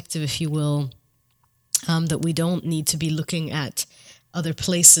perspective, if you will, that we don't need to be looking at other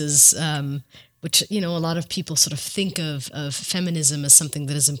places, which, a lot of people sort of think of feminism as something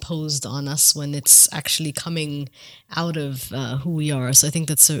that is imposed on us when it's actually coming out of who we are. So I think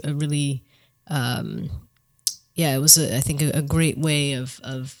that's a really, it was, I think, a great way of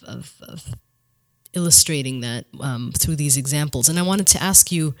illustrating that through these examples. And I wanted to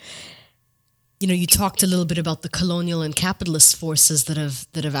ask you, you talked a little bit about the colonial and capitalist forces that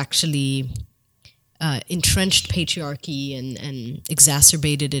have actually entrenched patriarchy and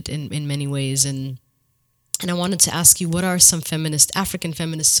exacerbated it in many ways. And I wanted to ask you, what are some African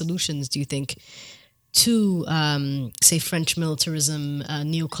feminist solutions, do you think, to, say, French militarism,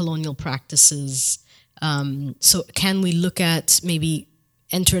 neo-colonial practices? So can we look at, maybe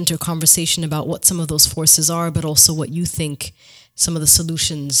enter into a conversation about what some of those forces are, but also what you think some of the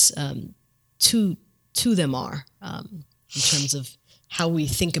solutions to them are, in terms of how we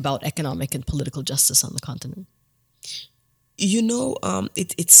think about economic and political justice on the continent?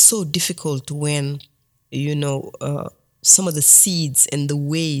 It's so difficult when, some of the seeds and the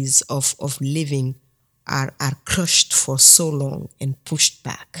ways of living are crushed for so long and pushed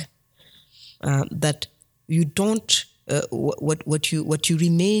back, that you don't, what you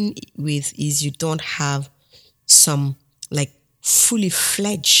remain with is you don't have some like fully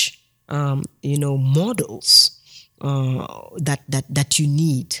fledged, models that you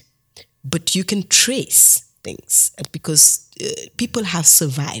need, but you can trace things because people have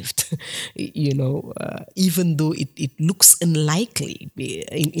survived, even though it looks unlikely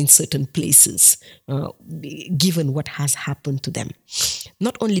in certain places, given what has happened to them.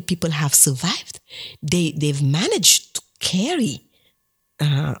 Not only people have survived, they've managed to carry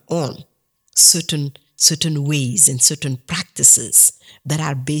on certain ways and certain practices that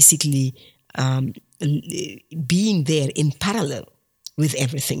are basically being there in parallel with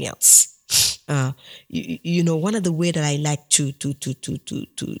everything else. One of the way that I like to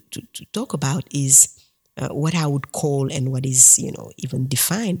talk about is what I would call and what is even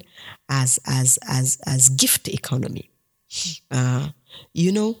defined as gift economy.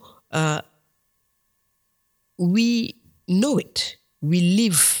 You know, we know it, we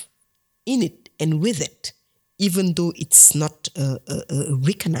live in it and with it, even though it's not a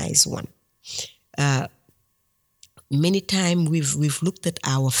recognized one. Many times we've looked at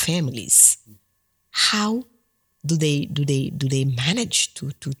our families. How do they manage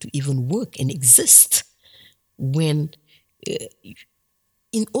to even work and exist when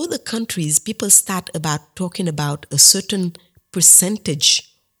in other countries people start about talking about a certain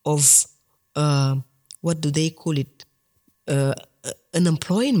percentage of what do they call it,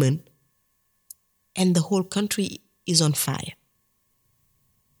 unemployment, and the whole country is on fire.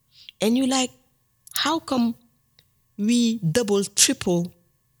 And you're like, how come we double, triple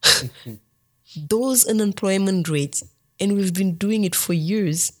those unemployment rates, and we've been doing it for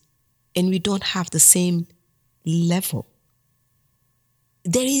years, and we don't have the same level?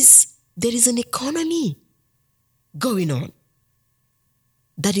 There is an economy going on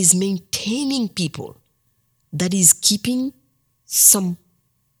that is maintaining people, that is keeping some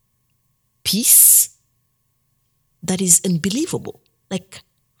peace that is unbelievable. Like,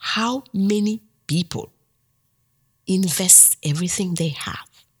 how many people invest everything they have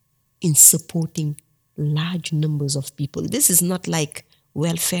in supporting large numbers of people? This is not like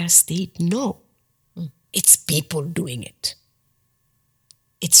welfare state. No, it's people doing it.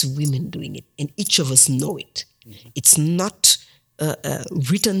 It's women doing it, and each of us know it. Mm-hmm. It's not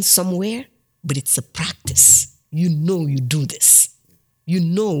written somewhere, but it's a practice. You know you do this. You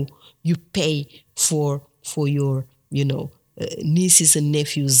know you pay for your nieces and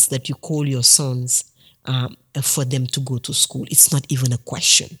nephews that you call your sons for them to go to school. It's not even a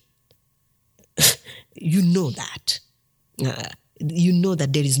question. You know that. You know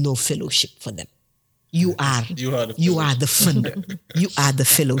that there is no fellowship for them. You are the funder. You are the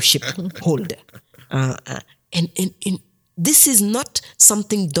fellowship holder. And this is not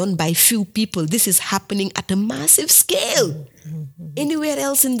something done by few people. This is happening at a massive scale. Mm-hmm. Anywhere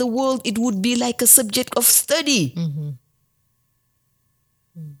else in the world, it would be like a subject of study. Mm-hmm.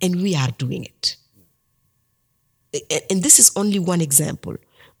 And we are doing it. And this is only one example.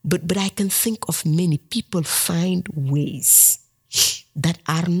 But I can think of many people find ways that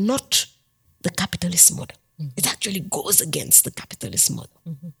are not the capitalist model. Mm-hmm. It actually goes against the capitalist model.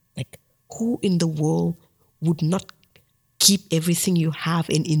 Mm-hmm. Like, who in the world would not keep everything you have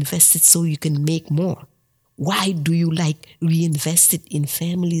and invest it so you can make more? Why do you reinvest it in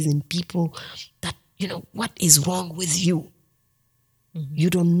families and people that, what is wrong with you? Mm-hmm. You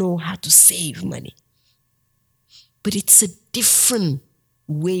don't know how to save money. But it's a different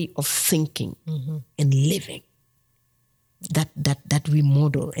way of thinking mm-hmm. and living that we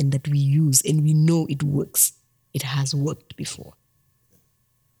model and that we use, and we know it works. It has worked before.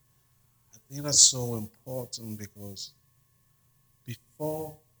 I think that's so important because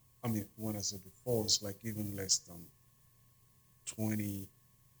before, when I say before, it's like even less than 20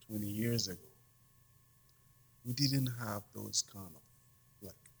 years ago, we didn't have those kind of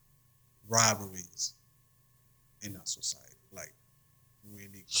robberies in our society, like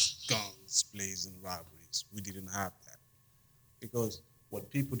really guns blazing robberies. We didn't have that. Because what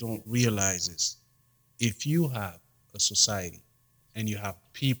people don't realize is if you have a society and you have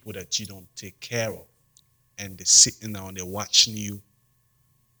people that you don't take care of and they're sitting down, they're watching you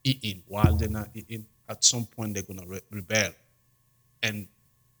eating while they're not eating, at some point they're going to rebel. And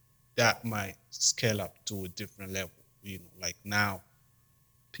that might scale up to a different level. Like now,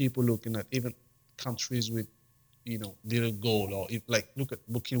 people looking at even countries with, little gold, or look at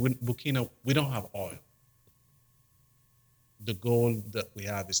Burkina, we don't have oil. The gold that we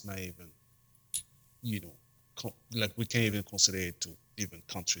have is not even, we can't even consider it to even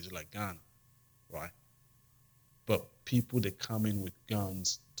countries like Ghana, right? But people that come in with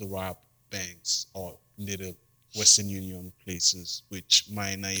guns to rob banks or little Western Union places, which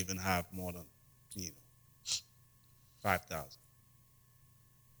might not even have more than, 5,000.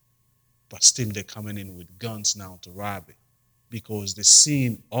 But still they're coming in with guns now to rob it because they're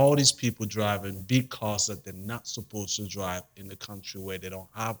seeing all these people driving big cars that they're not supposed to drive in the country where they don't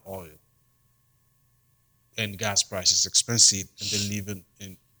have oil. And gas price is expensive, and they're living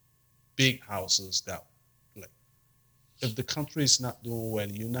in big houses that, if the country is not doing well,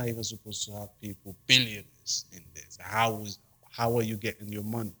 you're not even supposed to have people, billionaires in this. How are you getting your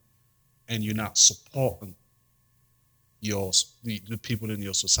money? And you're not supporting the people in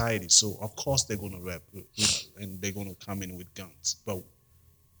your society. So of course they're gonna rap, and they're gonna come in with guns. But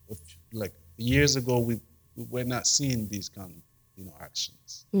like years ago, we were not seeing these kind of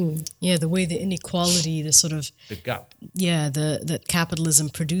actions. Yeah, the way the inequality, the sort of The gap. yeah, that capitalism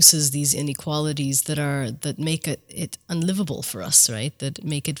produces these inequalities that make it unlivable for us, right? That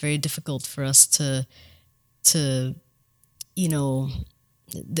make it very difficult for us to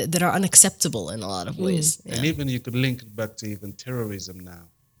that are unacceptable in a lot of ways. And even you could link it back to even terrorism now.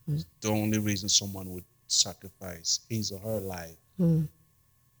 The only reason someone would sacrifice his or her life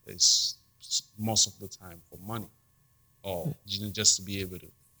is most of the time for money, or just to be able to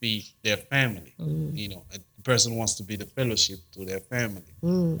feed their family. A person wants to be the fellowship to their family,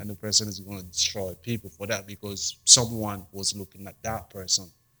 and the person is going to destroy people for that because someone was looking at that person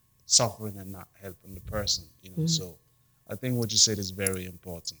suffering and not helping the person. So I think what you said is very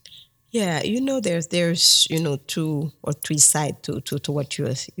important. Yeah, there's 2 or 3 sides to what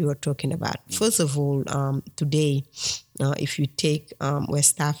you are talking about. First of all, today, if you take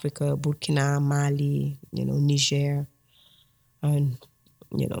West Africa, Burkina, Mali, Niger, and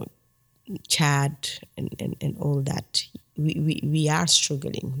Chad, and all that, we are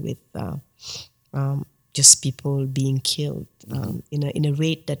struggling with just people being killed in a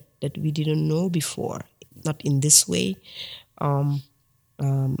rate that we didn't know before, not in this way. And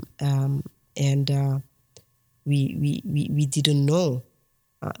we didn't know.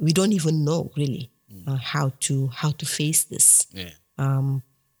 We don't even know really how to face this. Yeah.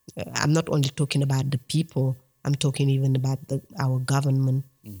 I'm not only talking about the people. I'm talking even about our government,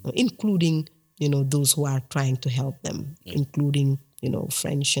 including those who are trying to help them, including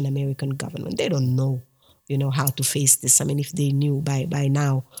French and American government. They don't know how to face this. I mean, if they knew by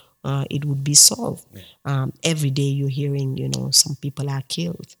now, it would be solved. Every day you're hearing, some people are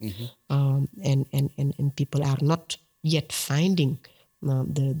killed, and people are not yet finding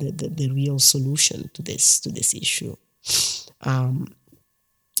the real solution to this issue.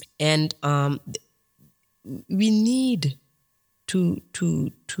 And we need to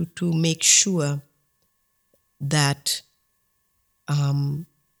make sure that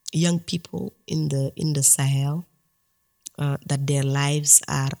young people in the Sahel, that their lives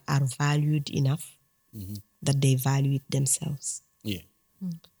are valued enough, that they value it themselves. Yeah.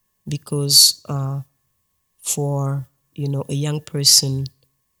 Because for a young person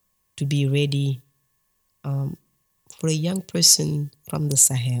to be ready, for a young person from the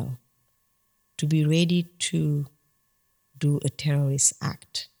Sahel to be ready to do a terrorist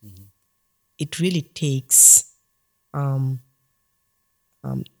act, it really takes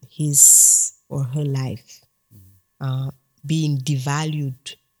his or her life being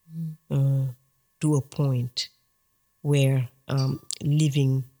devalued to a point where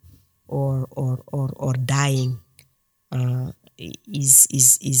living or dying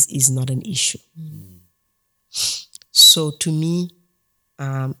is not an issue. So to me,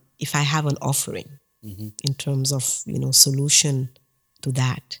 if I have an offering in terms of solution to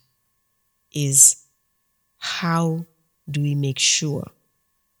that, is how do we make sure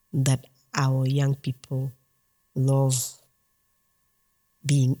that our young people love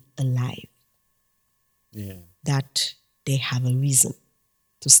being alive? Yeah. That they have a reason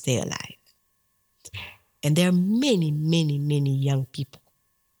to stay alive. And there are many, many, many young people,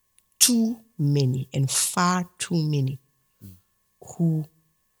 too many and far too many, who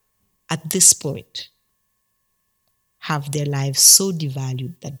at this point have their lives so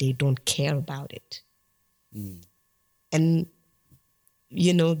devalued that they don't care about it. And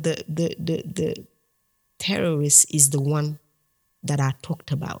the terrorist is the one that are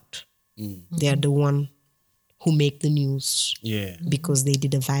talked about. They are the one who make the news because they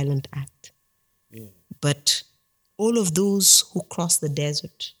did a violent act. But all of those who cross the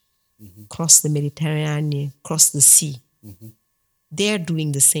desert, cross the Mediterranean, cross the sea, they're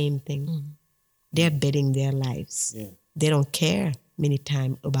doing the same thing. They're betting their lives. They don't care many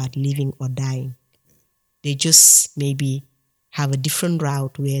times about living or dying. They just maybe have a different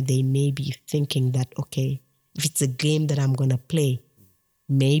route where they may be thinking that, okay, if it's a game that I'm going to play,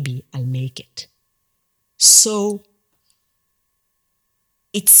 maybe I'll make it. So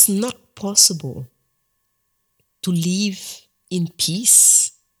it's not possible to live in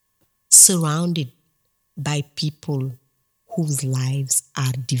peace surrounded by people whose lives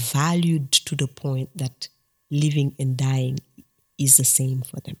are devalued to the point that living and dying is the same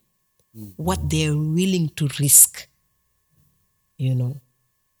for them. What they're willing to risk,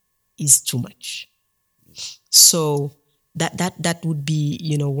 is too much. So that would be,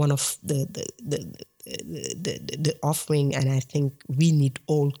 one of the offering, and I think we need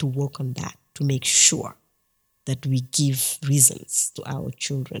all to work on that to make sure that we give reasons to our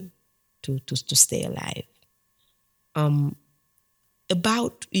children to stay alive.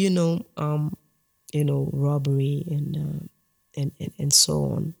 About robbery and so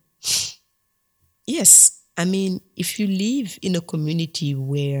on. Yes, I mean, if you live in a community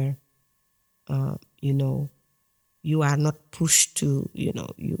where you are not pushed to, you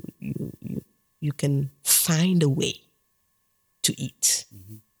can find a way to eat.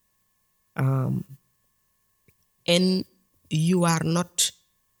 And you are not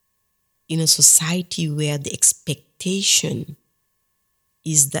in a society where the expectation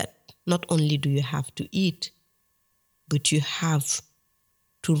is that not only do you have to eat, but you have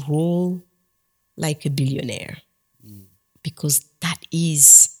to roll like a billionaire. Because that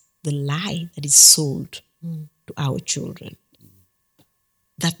is the lie that is sold to our children.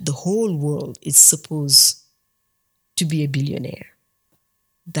 That the whole world is supposed to be a billionaire.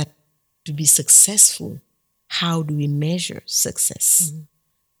 That to be successful, how do we measure success?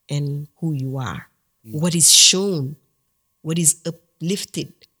 And who you are? What is shown? What is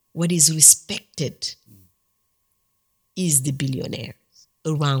uplifted? What is respected is the billionaires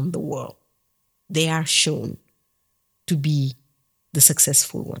around the world. They are shown to be the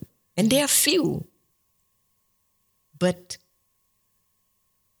successful one. And they are few. But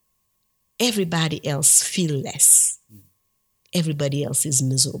everybody else feel less. Everybody else is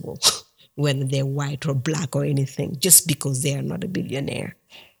miserable, whether they're white or black or anything, just because they are not a billionaire.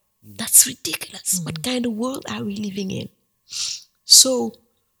 That's ridiculous. What kind of world are we living in? So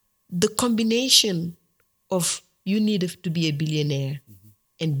the combination of you need to be a billionaire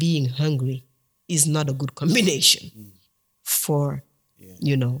and being hungry is not a good combination for,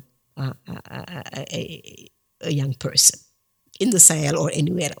 a young person in the Sahel or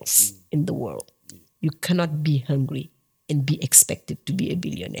anywhere else in the world. You cannot be hungry and be expected to be a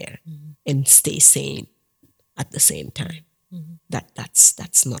billionaire and stay sane at the same time.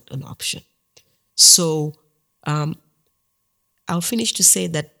 That's not an option. So I'll finish to say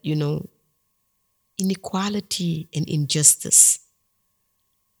that, inequality and injustice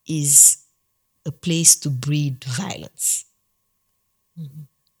is a place to breed violence.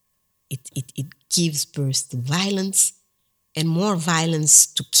 It gives birth to violence, and more violence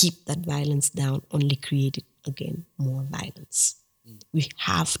to keep that violence down only created, again, more violence. We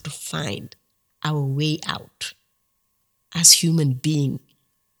have to find our way out as human beings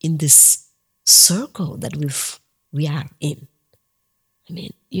in this circle that we are in. I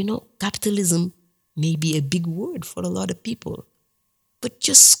mean, capitalism may be a big word for a lot of people, but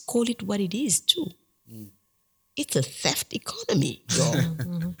just call it what it is too. It's a theft economy,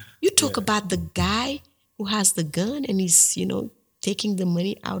 y'all. You talk about the guy who has the gun and he's, taking the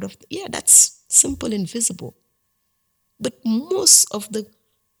money out of... that's simple and visible. But most of the,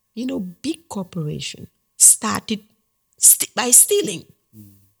 big corporation started by stealing.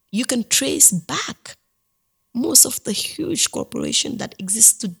 You can trace back most of the huge corporations that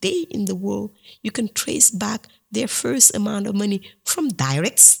exist today in the world. You can trace back their first amount of money from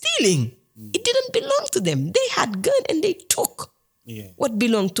direct stealing. It didn't belong to them. They had gun and they took what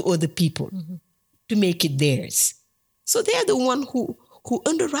belonged to other people to make it theirs. So they are the one who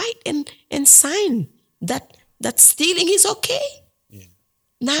underwrite and sign that stealing is okay.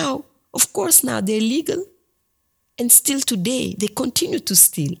 Now, of course, now they're legal, and still today they continue to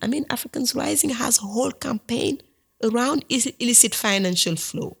steal. I mean, Africans Rising has a whole campaign around illicit financial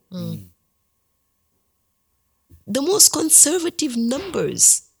flow. The most conservative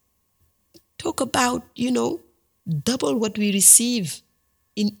numbers talk about, double what we receive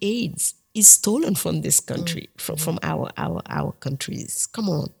in AIDS is stolen from this country, from our countries. Come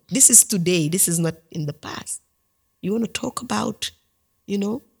on. This is today. This is not in the past. You want to talk about,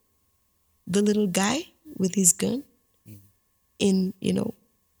 the little guy with his gun in,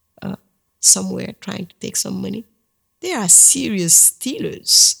 somewhere trying to take some money? They are serious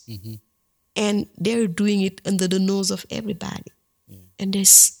stealers. And they're doing it under the nose of everybody. And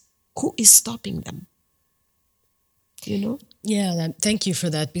who is stopping them? Yeah, thank you for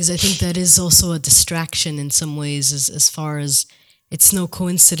that, because I think that is also a distraction in some ways, as far as it's no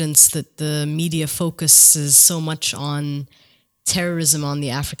coincidence that the media focuses so much on terrorism on the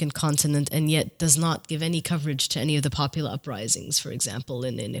African continent and yet does not give any coverage to any of the popular uprisings, for example,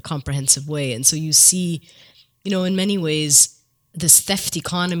 in a comprehensive way. And so you see, in many ways, this theft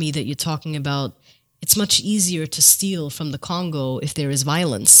economy that you're talking about, it's much easier to steal from the Congo if there is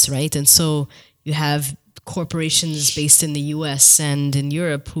violence, right? And so you have corporations based in the US and in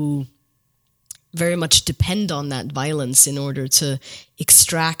Europe who very much depend on that violence in order to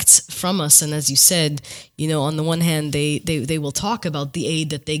extract from us. And as you said, on the one hand, they will talk about the aid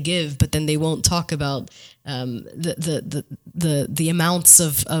that they give, but then they won't talk about the amounts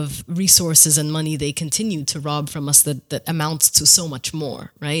of resources and money they continue to rob from us that amounts to so much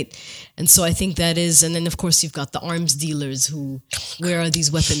more, right? And so I think that is, and then of course you've got the arms dealers where are these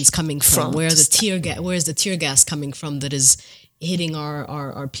weapons coming from? Where is the tear gas coming from that is hitting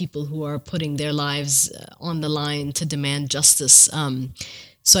our people who are putting their lives on the line to demand justice?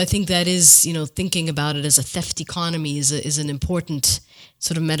 So I think that is, thinking about it as a theft economy is an important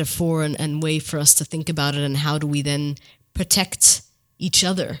sort of metaphor and way for us to think about it, and how do we then protect each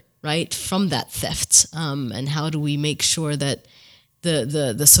other, right, from that theft, and how do we make sure that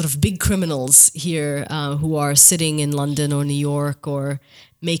the sort of big criminals here who are sitting in London or New York or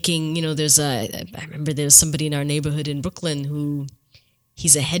making, I remember there's somebody in our neighborhood in Brooklyn who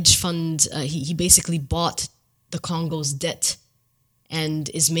he's a hedge fund. He basically bought the Congo's debt and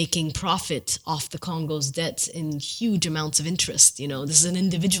is making profit off the Congo's debt in huge amounts of interest. This is an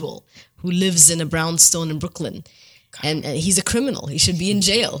individual who lives in a brownstone in Brooklyn. And he's a criminal. He should be in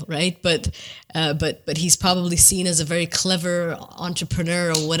jail, right? But he's probably seen as a very clever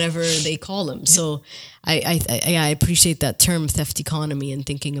entrepreneur or whatever they call him. So I appreciate that term, theft economy, and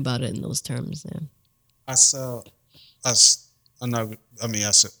thinking about it in those terms. Yeah. As a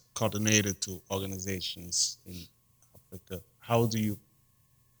coordinator to organizations in Africa, how do you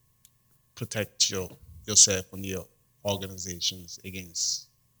protect yourself and your organizations against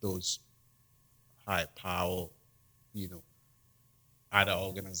those high power, other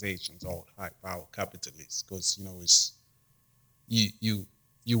organizations or high power capitalists? Because it's you're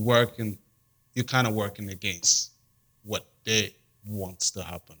kind of working against what they wants to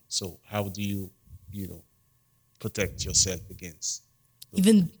happen. So how do you protect yourself against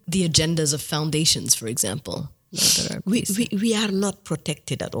even the agendas of foundations, for example? We are not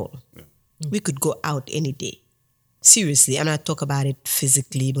protected at all. Yeah. We could go out any day. Seriously, and I talk about it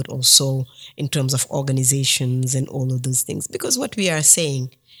physically, but also in terms of organizations and all of those things. Because what we are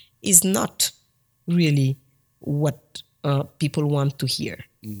saying is not really what people want to hear.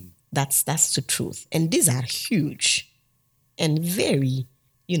 That's the truth. And these are huge and very,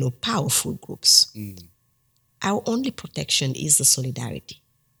 powerful groups. Our only protection is the solidarity.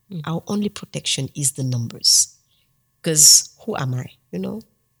 Our only protection is the numbers. Because who am I,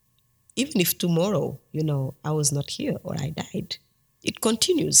 Even if tomorrow, I was not here or I died, it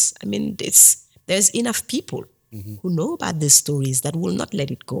continues. I mean, there's enough people who know about these stories that will not let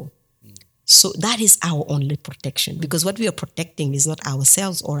it go. So that is our only protection, because what we are protecting is not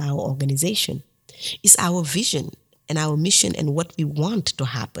ourselves or our organization. It's our vision and our mission and what we want to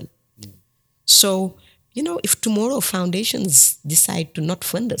happen. So, if tomorrow foundations decide to not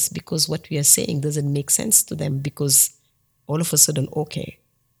fund us because what we are saying doesn't make sense to them, because all of a sudden, okay,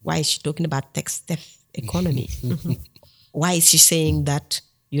 why is she talking about theft economy? Why is she saying that,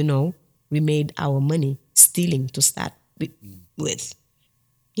 we made our money stealing to start with?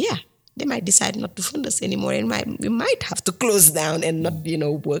 Yeah, they might decide not to fund us anymore, and we might have to close down and not,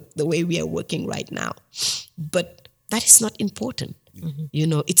 work the way we are working right now. But that is not important.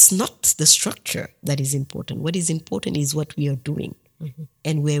 It's not the structure that is important. What is important is what we are doing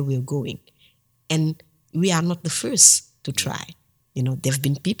and where we're going. And we are not the first to try. There have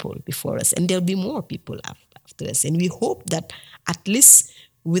been people before us, and there'll be more people after us. And we hope that at least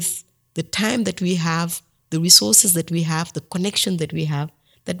with the time that we have, the resources that we have, the connection that we have,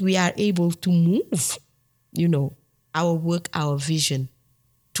 that we are able to move, our work, our vision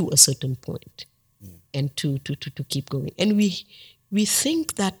to a certain point, and to keep going. And we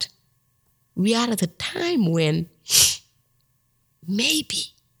think that we are at a time when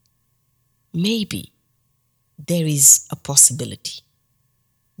maybe there is a possibility.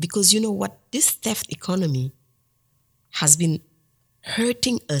 Because this theft economy has been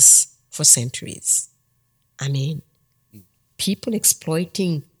hurting us for centuries. I mean, people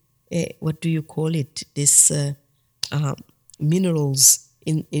exploiting, this minerals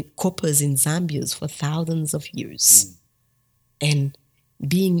in coppers in Zambia for thousands of years. And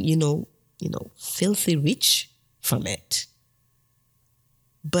being, filthy rich from it.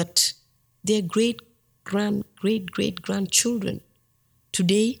 But their great-great-grandchildren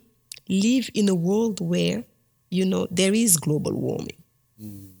today live in a world where, there is global warming.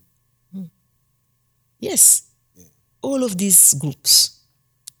 Yes. Yeah. All of these groups,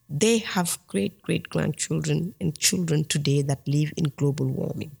 they have great-great-grandchildren and children today that live in global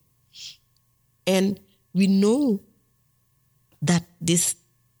warming. And we know that this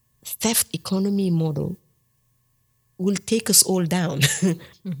theft economy model will take us all down.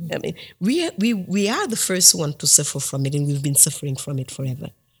 I mean, we are the first one to suffer from it, and we've been suffering from it forever.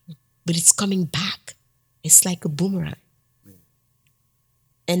 But it's coming back. It's like a boomerang.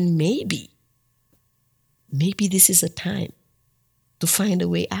 And maybe this is a time to find a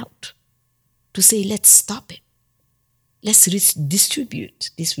way out, to say, let's stop it. Let's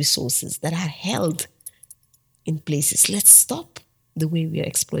distribute these resources that are held in places. Let's stop the way we are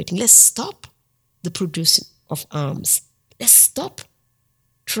exploiting. Let's stop the producing of arms. Let's stop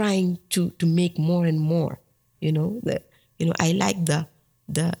trying to make more and more. I like the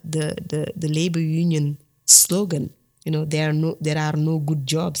labor union slogan. There are no good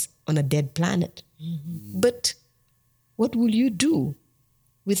jobs on a dead planet. Mm-hmm. But what will you do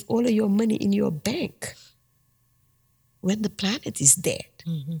with all of your money in your bank when the planet is dead?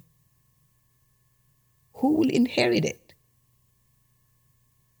 Mm-hmm. Who will inherit it?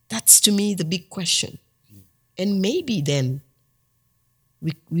 That's, to me, the big question. Mm. And maybe then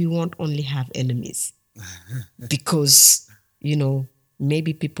we won't only have enemies because,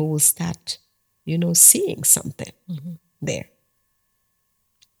 maybe people will start, seeing something there.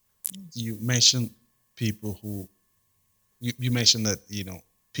 You mentioned people who, you mentioned that,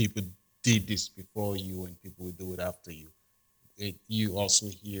 people did this before you and people will do it after you. You also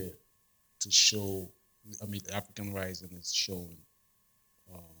here to show, African Rising is showing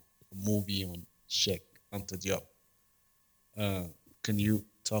a movie on Cheikh Anta Diop. Can you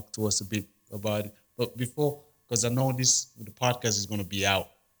talk to us a bit about it? But before, because I know the podcast is going to be out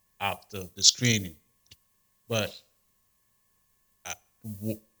after the screening. But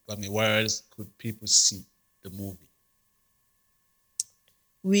where else could people see the movie?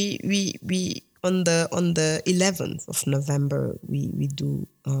 We on the 11th of November we do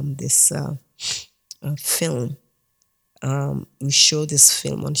this film. We show this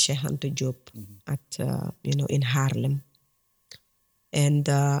film on Cheikh Anta Diop at in Haarlem. And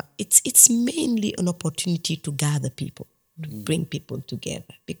it's mainly an opportunity to gather people, to bring people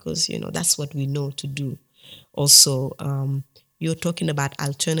together, because, that's what we know to do. Also, you're talking about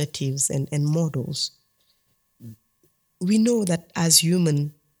alternatives and models. We know that as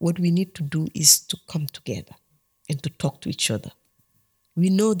human, what we need to do is to come together and to talk to each other. We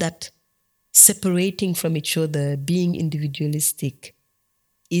know that separating from each other, being individualistic,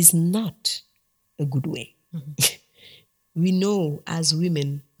 is not a good way. Mm-hmm. We know as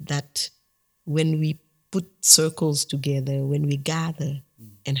women that when we put circles together, when we gather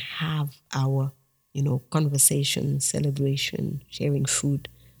and have our, conversation, celebration, sharing food,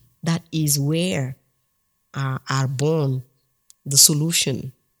 that is where are born the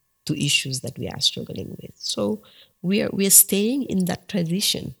solution to issues that we are struggling with. So we are staying in that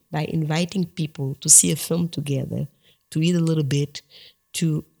tradition by inviting people to see a film together, to eat a little bit,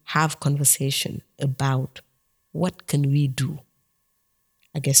 to have conversation about what can we do,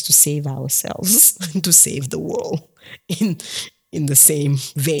 I guess, to save ourselves, to save the world in the same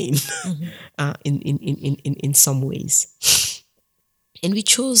vein, in some ways. And we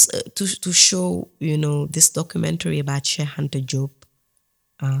chose to show, this documentary about Cheikh Anta Diop.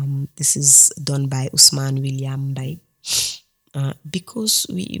 This is done by Usman William Mbaye, because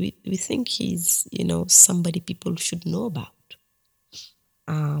we think he's, somebody people should know about.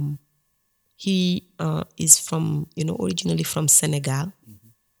 He is from, originally from Senegal,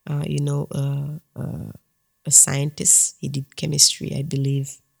 a scientist. He did chemistry, I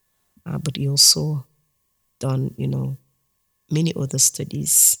believe, but he also done, many other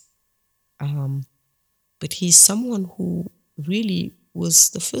studies. But he's someone who really was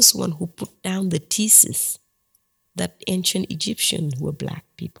the first one who put down the thesis that ancient Egyptians were Black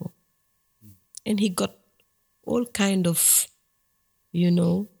people. And he got all kind of,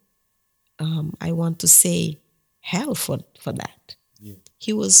 I want to say, hell for that. Yeah.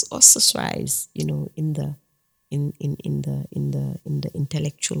 He was ostracized, in the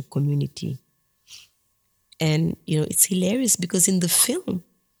intellectual community. And it's hilarious because in the film,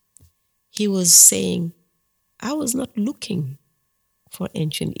 he was saying, I was not looking for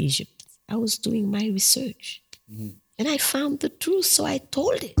ancient Egypt. I was doing my research. Mm-hmm. And I found the truth, so I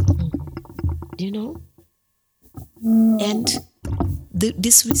told it. And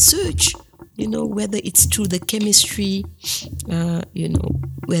this research, whether it's through the chemistry,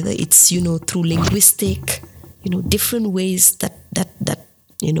 whether it's, through linguistic, different ways that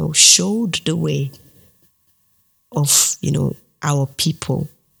showed the way of, our people,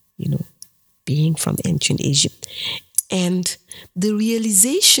 being from ancient Egypt. And the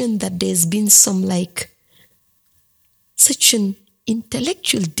realization that there's been some such an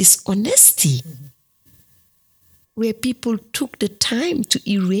intellectual dishonesty where people took the time to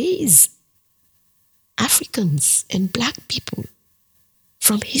erase Africans and Black people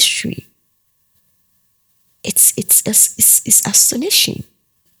from history. It's astonishing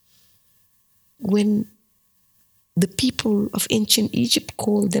when the people of ancient Egypt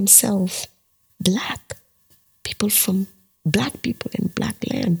called themselves Black people and Black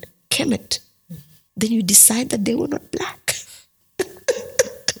land, Kemet. Then you decide that they were not Black.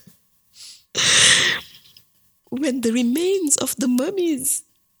 When the remains of the mummies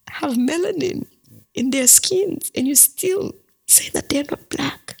have melanin in their skins and you still say that they're not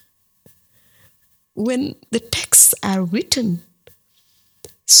Black. When the texts are written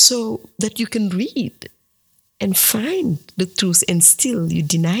so that you can read and find the truth and still you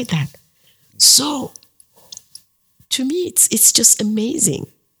deny that. So, to me, it's just amazing.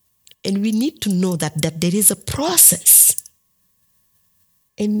 And we need to know that there is a process.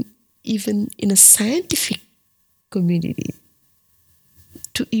 And even in a scientific community,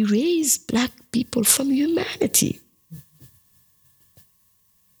 to erase Black people from humanity.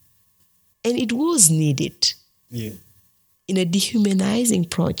 And it was needed in a dehumanizing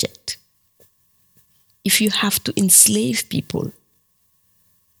project. If you have to enslave people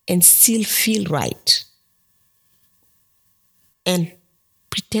and still feel right and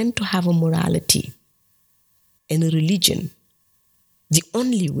pretend to have a morality and a religion, the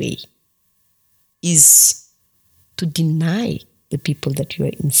only way is to deny the people that you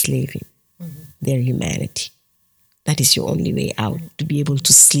are enslaving their humanity. That is your only way out, to be able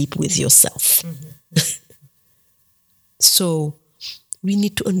to sleep with yourself. So we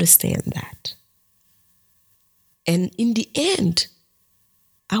need to understand that. And in the end,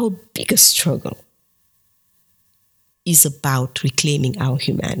 our biggest struggle is about reclaiming our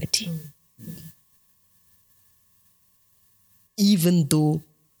humanity. Even though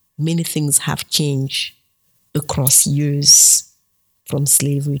many things have changed across years, from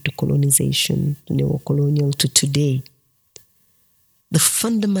slavery to colonization, to neocolonial to today, the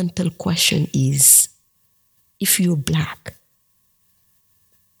fundamental question is, if you're Black,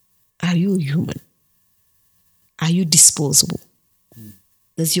 are you human? Are you disposable?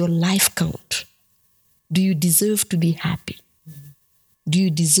 Does your life count? Do you deserve to be happy? Do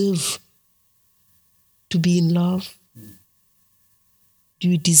you deserve to be in love? Do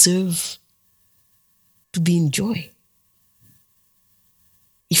you deserve to be in joy?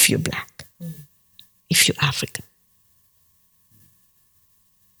 If you're Black, if you're African.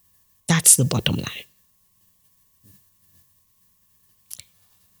 That's the bottom line.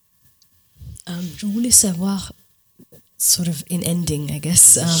 Je voulais savoir, sort of in ending, I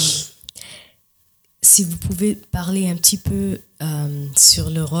guess, si vous pouvez parler un petit peu sur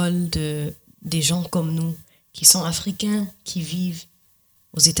le rôle des gens comme nous, qui sont africains, qui vivent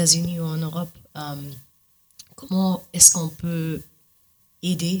aux États-Unis ou en Europe. Comment est-ce qu'on peut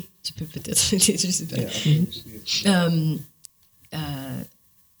aider, tu peux peut-être, je sais pas,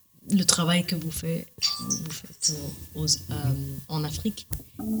 le travail que vous faites en Afrique,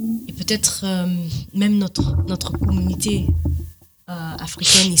 et peut-être même notre communauté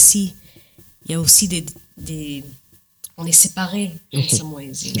africaine ici, il y a aussi des on est séparés in some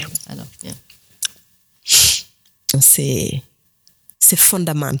ways, you know? Alors, c'est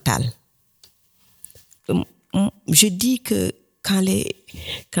fondamental. Je dis que quand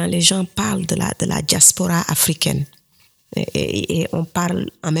les gens parlent de la diaspora africaine, et on parle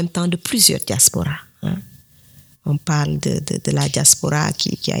en même temps de plusieurs diasporas, hein. On parle de la diaspora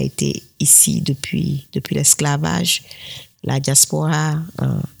qui a été ici depuis l'esclavage, la diaspora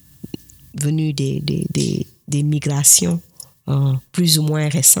venue des migrations plus ou moins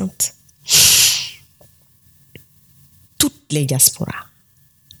récentes. Toutes les diasporas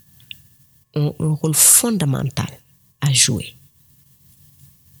ont un rôle fondamental à jouer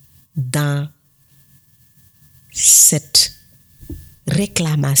dans cette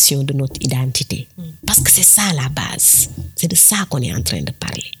réclamation de notre identité. Parce que c'est ça la base. C'est de ça qu'on est en train de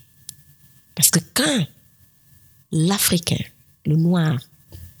parler. Parce que quand l'Africain, le noir,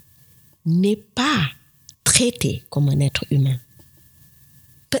 n'est pas traité comme un être humain,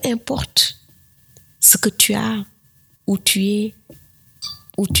 peu importe ce que tu as, où tu es,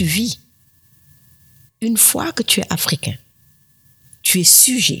 où tu vis, une fois que tu es africain, tu es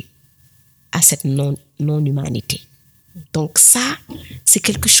sujet à cette non-humanité. Donc ça, c'est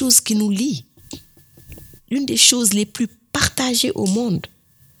quelque chose qui nous lie. L'une des choses les plus partagées au monde,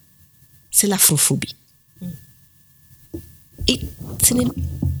 c'est l'afrophobie. Et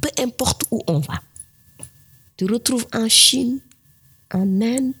peu importe où on va, tu retrouves en Chine, en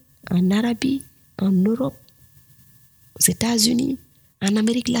Inde, en Arabie, en Europe, aux États-Unis, en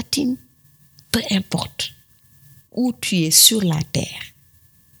Amérique latine, peu importe où tu es sur la terre,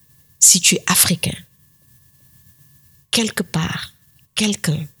 si tu es africain, quelque part,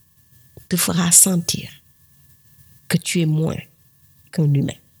 quelqu'un te fera sentir que tu es moins qu'un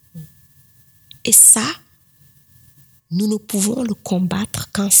humain. Et ça, nous ne pouvons le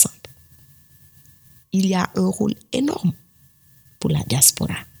combattre qu'ensemble. Il y a un rôle énorme pour la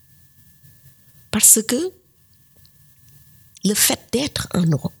diaspora. Parce que le fait d'être en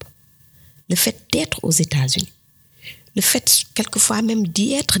Europe, le fait d'être aux États-Unis, le fait quelquefois même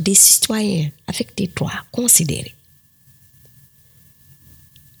d'y être des citoyens avec des droits considérés,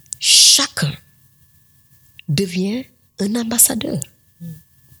 chacun devient un ambassadeur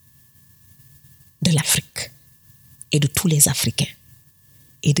de l'Afrique et de tous les Africains.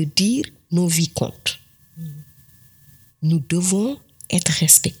 Et de dire nos vies comptent. Nous devons être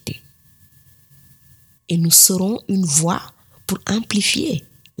respectés. Et nous serons une voix pour amplifier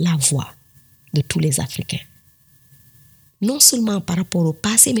la voix de tous les Africains. Non seulement par rapport au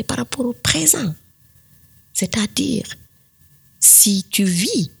passé, mais par rapport au présent. C'est-à-dire, si tu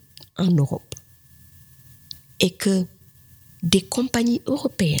vis en Europe et que des compagnies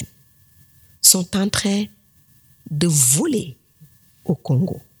européennes sont en train de voler au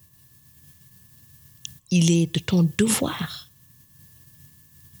Congo, il est de ton devoir,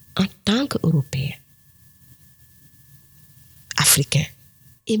 en tant qu'Européen, Africain,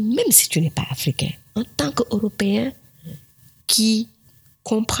 et même si tu n'es pas Africain, en tant qu'Européen qui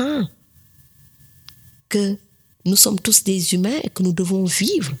comprend que nous sommes tous des humains et que nous devons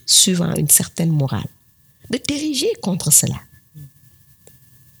vivre suivant une certaine morale, de diriger contre cela.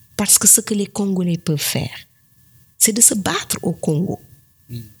 Parce que ce que les Congolais peuvent faire, c'est de se battre au Congo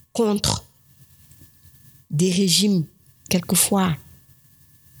contre des régimes, quelquefois,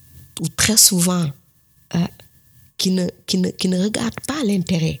 ou très souvent, qui ne regardent pas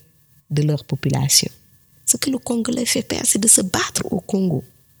l'intérêt de leur population. Ce que le Congolais fait faire, c'est de se battre au Congo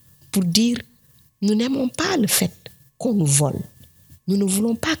pour dire, nous n'aimons pas le fait qu'on nous vole. Nous ne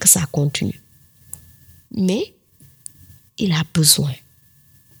voulons pas que ça continue. Mais il a besoin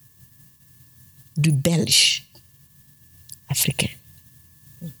du Belge africain,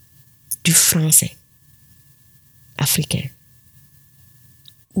 du Français africain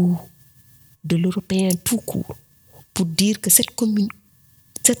ou de l'Européen tout court pour dire que cette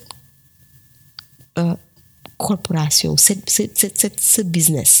corporation, ce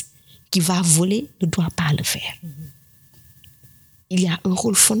business qui va voler ne doit pas le faire. Il y a un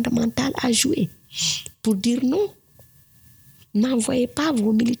rôle fondamental à jouer pour dire non, n'envoyez pas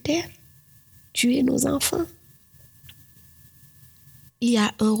vos militaires tuer nos enfants. Il y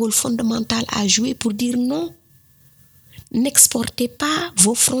a un rôle fondamental à jouer pour dire non, n'exportez pas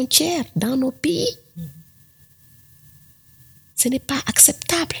vos frontières dans nos pays. Ce n'est pas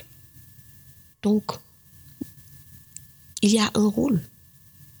acceptable. Donc, il y a un rôle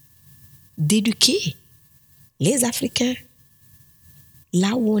d'éduquer les Africains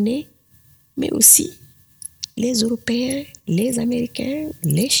là où on est, mais aussi les Européens, les Américains,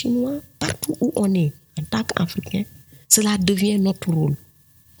 les Chinois, partout où on est en tant qu'Africains. Cela devient notre rôle.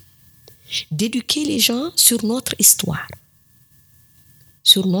 D'éduquer les gens sur notre histoire,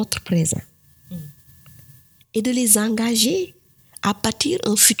 sur notre présent, et de les engager à bâtir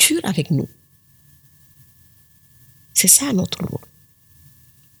un futur avec nous. C'est ça notre rôle.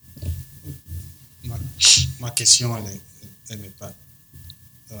 Ma question, elle n'est pas...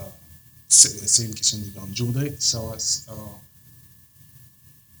 c'est une question différente. Je voudrais savoir...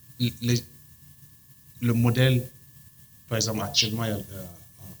 le modèle, par exemple, actuellement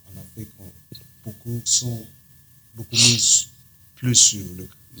en Afrique, beaucoup sont beaucoup mis plus sur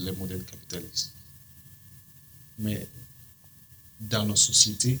les modèles capitalistes. Mais dans nos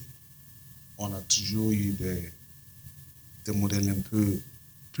sociétés, on a toujours eu des modèles un peu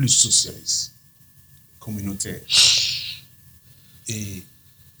plus socialistes, communautaires. Et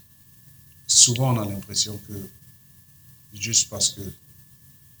souvent, on a l'impression que juste parce que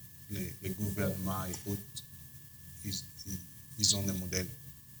les gouvernements et autres, ils ont des modèles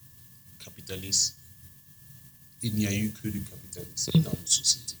capitalistes, il n'y a eu que du capitalisme dans nos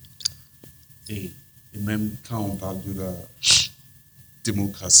sociétés. Et même quand on parle de la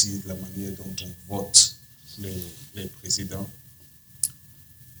démocratie, de la manière dont on vote les présidents,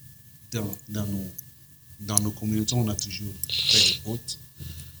 dans nos communautés, on a toujours fait des votes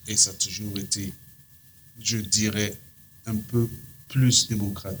et ça a toujours été, je dirais, un peu plus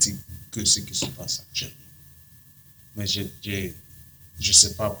démocratique que ce qui se passe actuellement. Mais je ne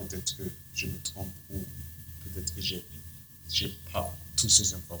sais pas, peut-être que je me trompe ou peut-être que j'ai pas toutes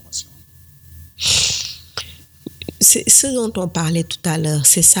ces informations. C'est ce dont on parlait tout à l'heure,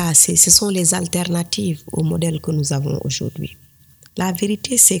 c'est ça, ce sont les alternatives au modèle que nous avons aujourd'hui. La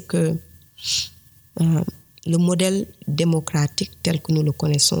vérité, c'est que le modèle démocratique tel que nous le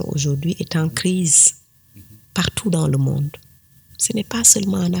connaissons aujourd'hui est en crise partout dans le monde. Ce n'est pas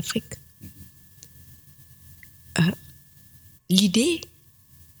seulement en Afrique. L'idée,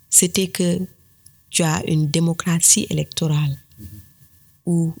 c'était que tu as une démocratie électorale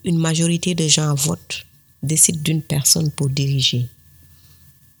où une majorité de gens votent, décident d'une personne pour diriger.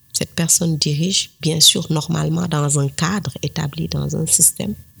 Cette personne dirige, bien sûr, normalement dans un cadre établi, dans un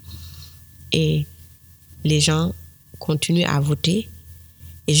système. Et les gens continuent à voter.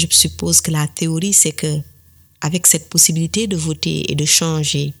 Et je suppose que la théorie, c'est que avec cette possibilité de voter et de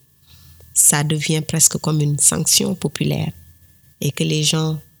changer, ça devient presque comme une sanction populaire et que les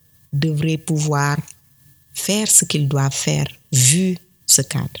gens devraient pouvoir faire ce qu'ils doivent faire vu ce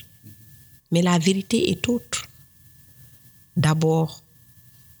cadre. Mais la vérité est autre. D'abord,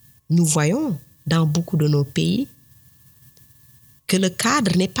 nous voyons dans beaucoup de nos pays que le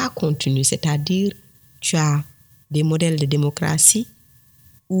cadre n'est pas continu, c'est-à-dire tu as des modèles de démocratie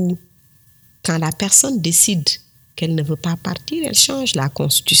où quand la personne décide qu'elle ne veut pas partir, elle change la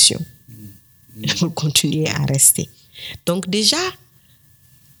constitution. Elle veut continuer à rester. Donc déjà,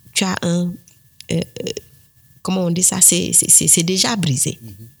 tu as comment on dit ça, c'est déjà brisé.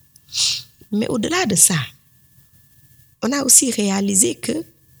 Mais au-delà de ça, on a aussi réalisé que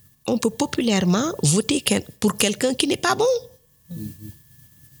on peut populairement voter pour quelqu'un qui n'est pas bon.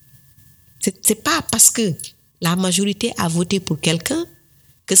 C'est pas parce que la majorité a voté pour quelqu'un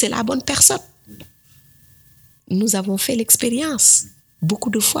que c'est la bonne personne. Nous avons fait l'expérience beaucoup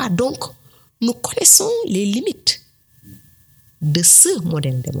de fois. Donc, nous connaissons les limites de ce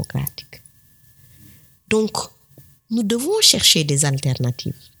modèle démocratique. Donc, nous devons chercher des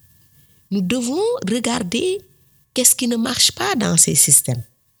alternatives. Nous devons regarder qu'est-ce qui ne marche pas dans ces systèmes.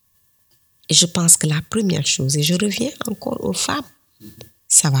 Et je pense que la première chose, et je reviens encore aux femmes,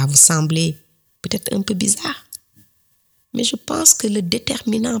 ça va vous sembler peut-être un peu bizarre, mais je pense que le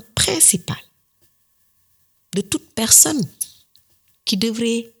déterminant principal de toute personne qui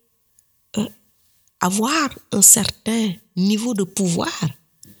devrait avoir un certain niveau de pouvoir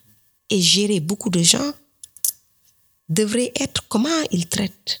et gérer beaucoup de gens devrait être comment il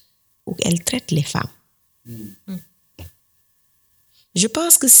traite ou elle traite les femmes. Je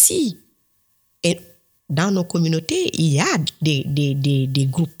pense que si et dans nos communautés, il y a des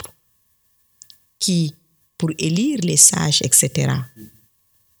groupes qui, pour élire les sages, etc.,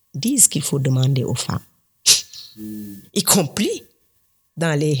 disent qu'il faut demander aux femmes, y compris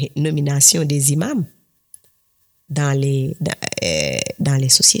dans les nominations des imams, dans les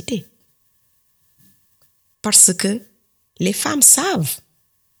sociétés. Parce que les femmes savent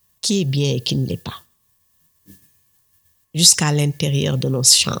qui est bien et qui ne l'est pas, jusqu'à l'intérieur de nos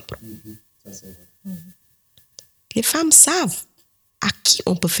chambres. Les femmes savent à qui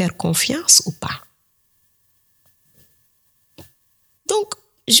on peut faire confiance ou pas. Donc,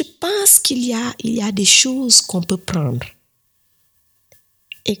 je pense qu'il y a des choses qu'on peut prendre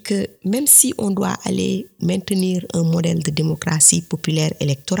et que même si on doit aller maintenir un modèle de démocratie populaire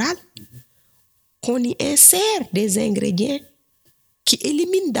électorale, qu'on y insère des ingrédients qui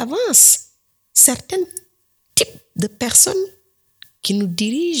éliminent d'avance certains types de personnes qui nous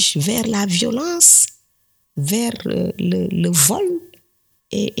dirigent vers la violence, vers le vol,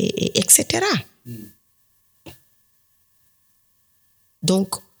 etc.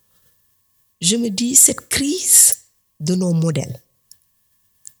 Donc, je me dis, cette crise de nos modèles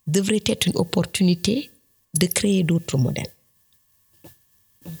devrait être une opportunité de créer d'autres modèles.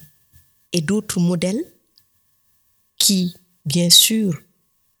 Et d'autres modèles qui, bien sûr,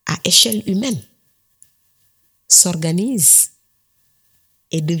 à échelle humaine, s'organisent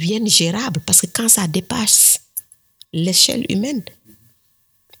et deviennent gérables. Parce que quand ça dépasse l'échelle humaine,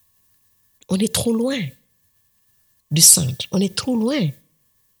 on est trop loin du centre. On est trop loin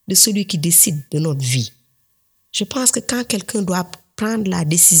de celui qui décide de notre vie. Je pense que quand quelqu'un doit prendre la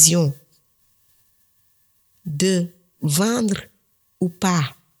décision de vendre ou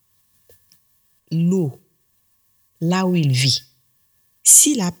pas l'eau là où il vit,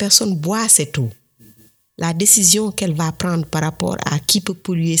 si la personne boit cette eau, la décision qu'elle va prendre par rapport à qui peut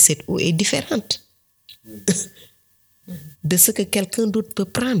polluer cette eau est différente de ce que quelqu'un d'autre peut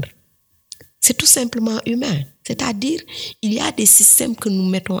prendre. C'est tout simplement humain. C'est-à-dire, il y a des systèmes que nous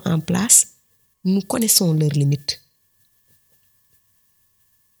mettons en place, nous connaissons leurs limites.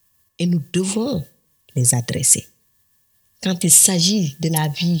 Et nous devons les adresser. Quand il s'agit de la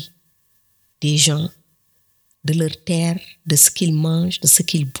vie des gens, de leur terre, de ce qu'ils mangent, de ce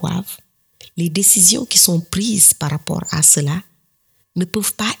qu'ils boivent, les décisions qui sont prises par rapport à cela ne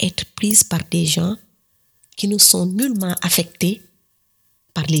peuvent pas être prises par des gens qui ne sont nullement affectés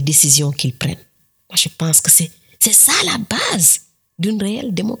par les décisions qu'ils prennent. Moi, je pense que c'est ça la base d'une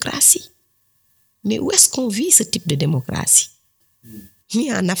réelle démocratie. Mais où est-ce qu'on vit ce type de démocratie? Ni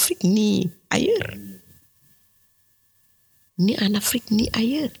en Afrique, ni ailleurs. Ni en Afrique, ni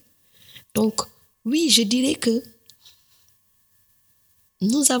ailleurs. Donc, oui, je dirais que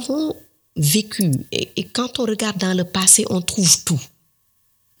nous avons vécu, et quand on regarde dans le passé, on trouve tout.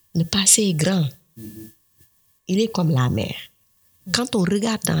 Le passé est grand. Il est comme la mer. Quand on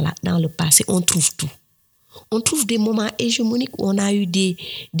regarde dans le passé, on trouve tout. On trouve des moments hégémoniques où on a eu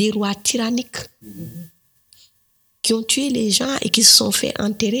des rois tyranniques qui ont tué les gens et qui se sont fait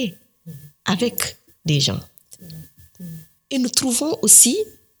enterrer avec des gens. Et nous trouvons aussi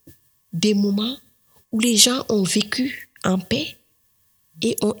des moments où les gens ont vécu en paix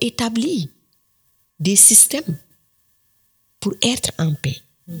et ont établi des systèmes pour être en paix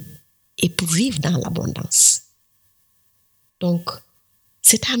et pour vivre dans l'abondance. Donc,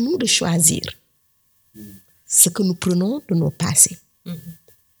 c'est à nous de choisir ce que nous prenons de nos passés.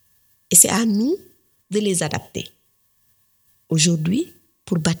 Et c'est à nous de les adapter aujourd'hui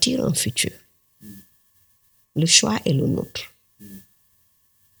pour bâtir un futur. Le choix est le nôtre.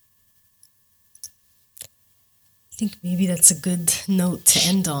 I think maybe that's a good note to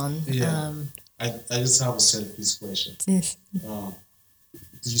end on. Yeah. I just have a selfish question. Yes. Do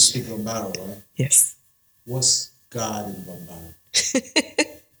you speak Bambara, right? Yes. What's God in Bambara?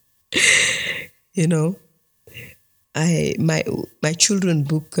 You know, my children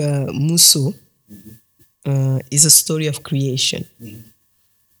book Muso is a story of creation,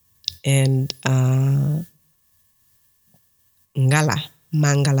 and Ngala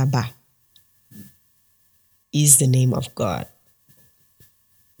Mangalaba is the name of God.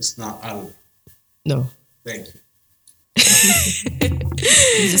 It's not Allah. No. Thank you.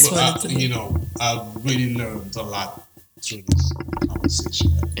 You just Well, wanted to I've really learned a lot through this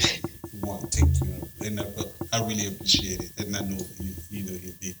conversation. I want to thank you, and I really appreciate it, and I know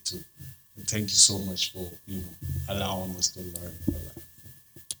you did too. And thank you so much for allowing us to learn a lot.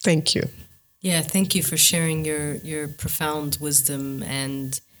 Thank you. Yeah, thank you for sharing your profound wisdom,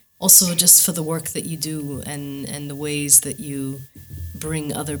 and also just for the work that you do and the ways that you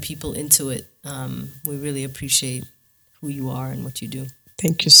bring other people into it. We really appreciate who you are and what you do.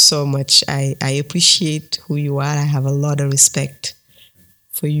 Thank you so much. I appreciate who you are. I have a lot of respect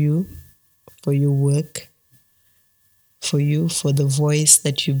for you, for your work, for you, for the voice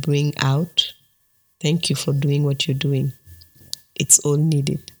that you bring out. Thank you for doing what you're doing. It's all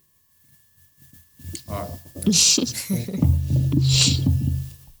needed. All right.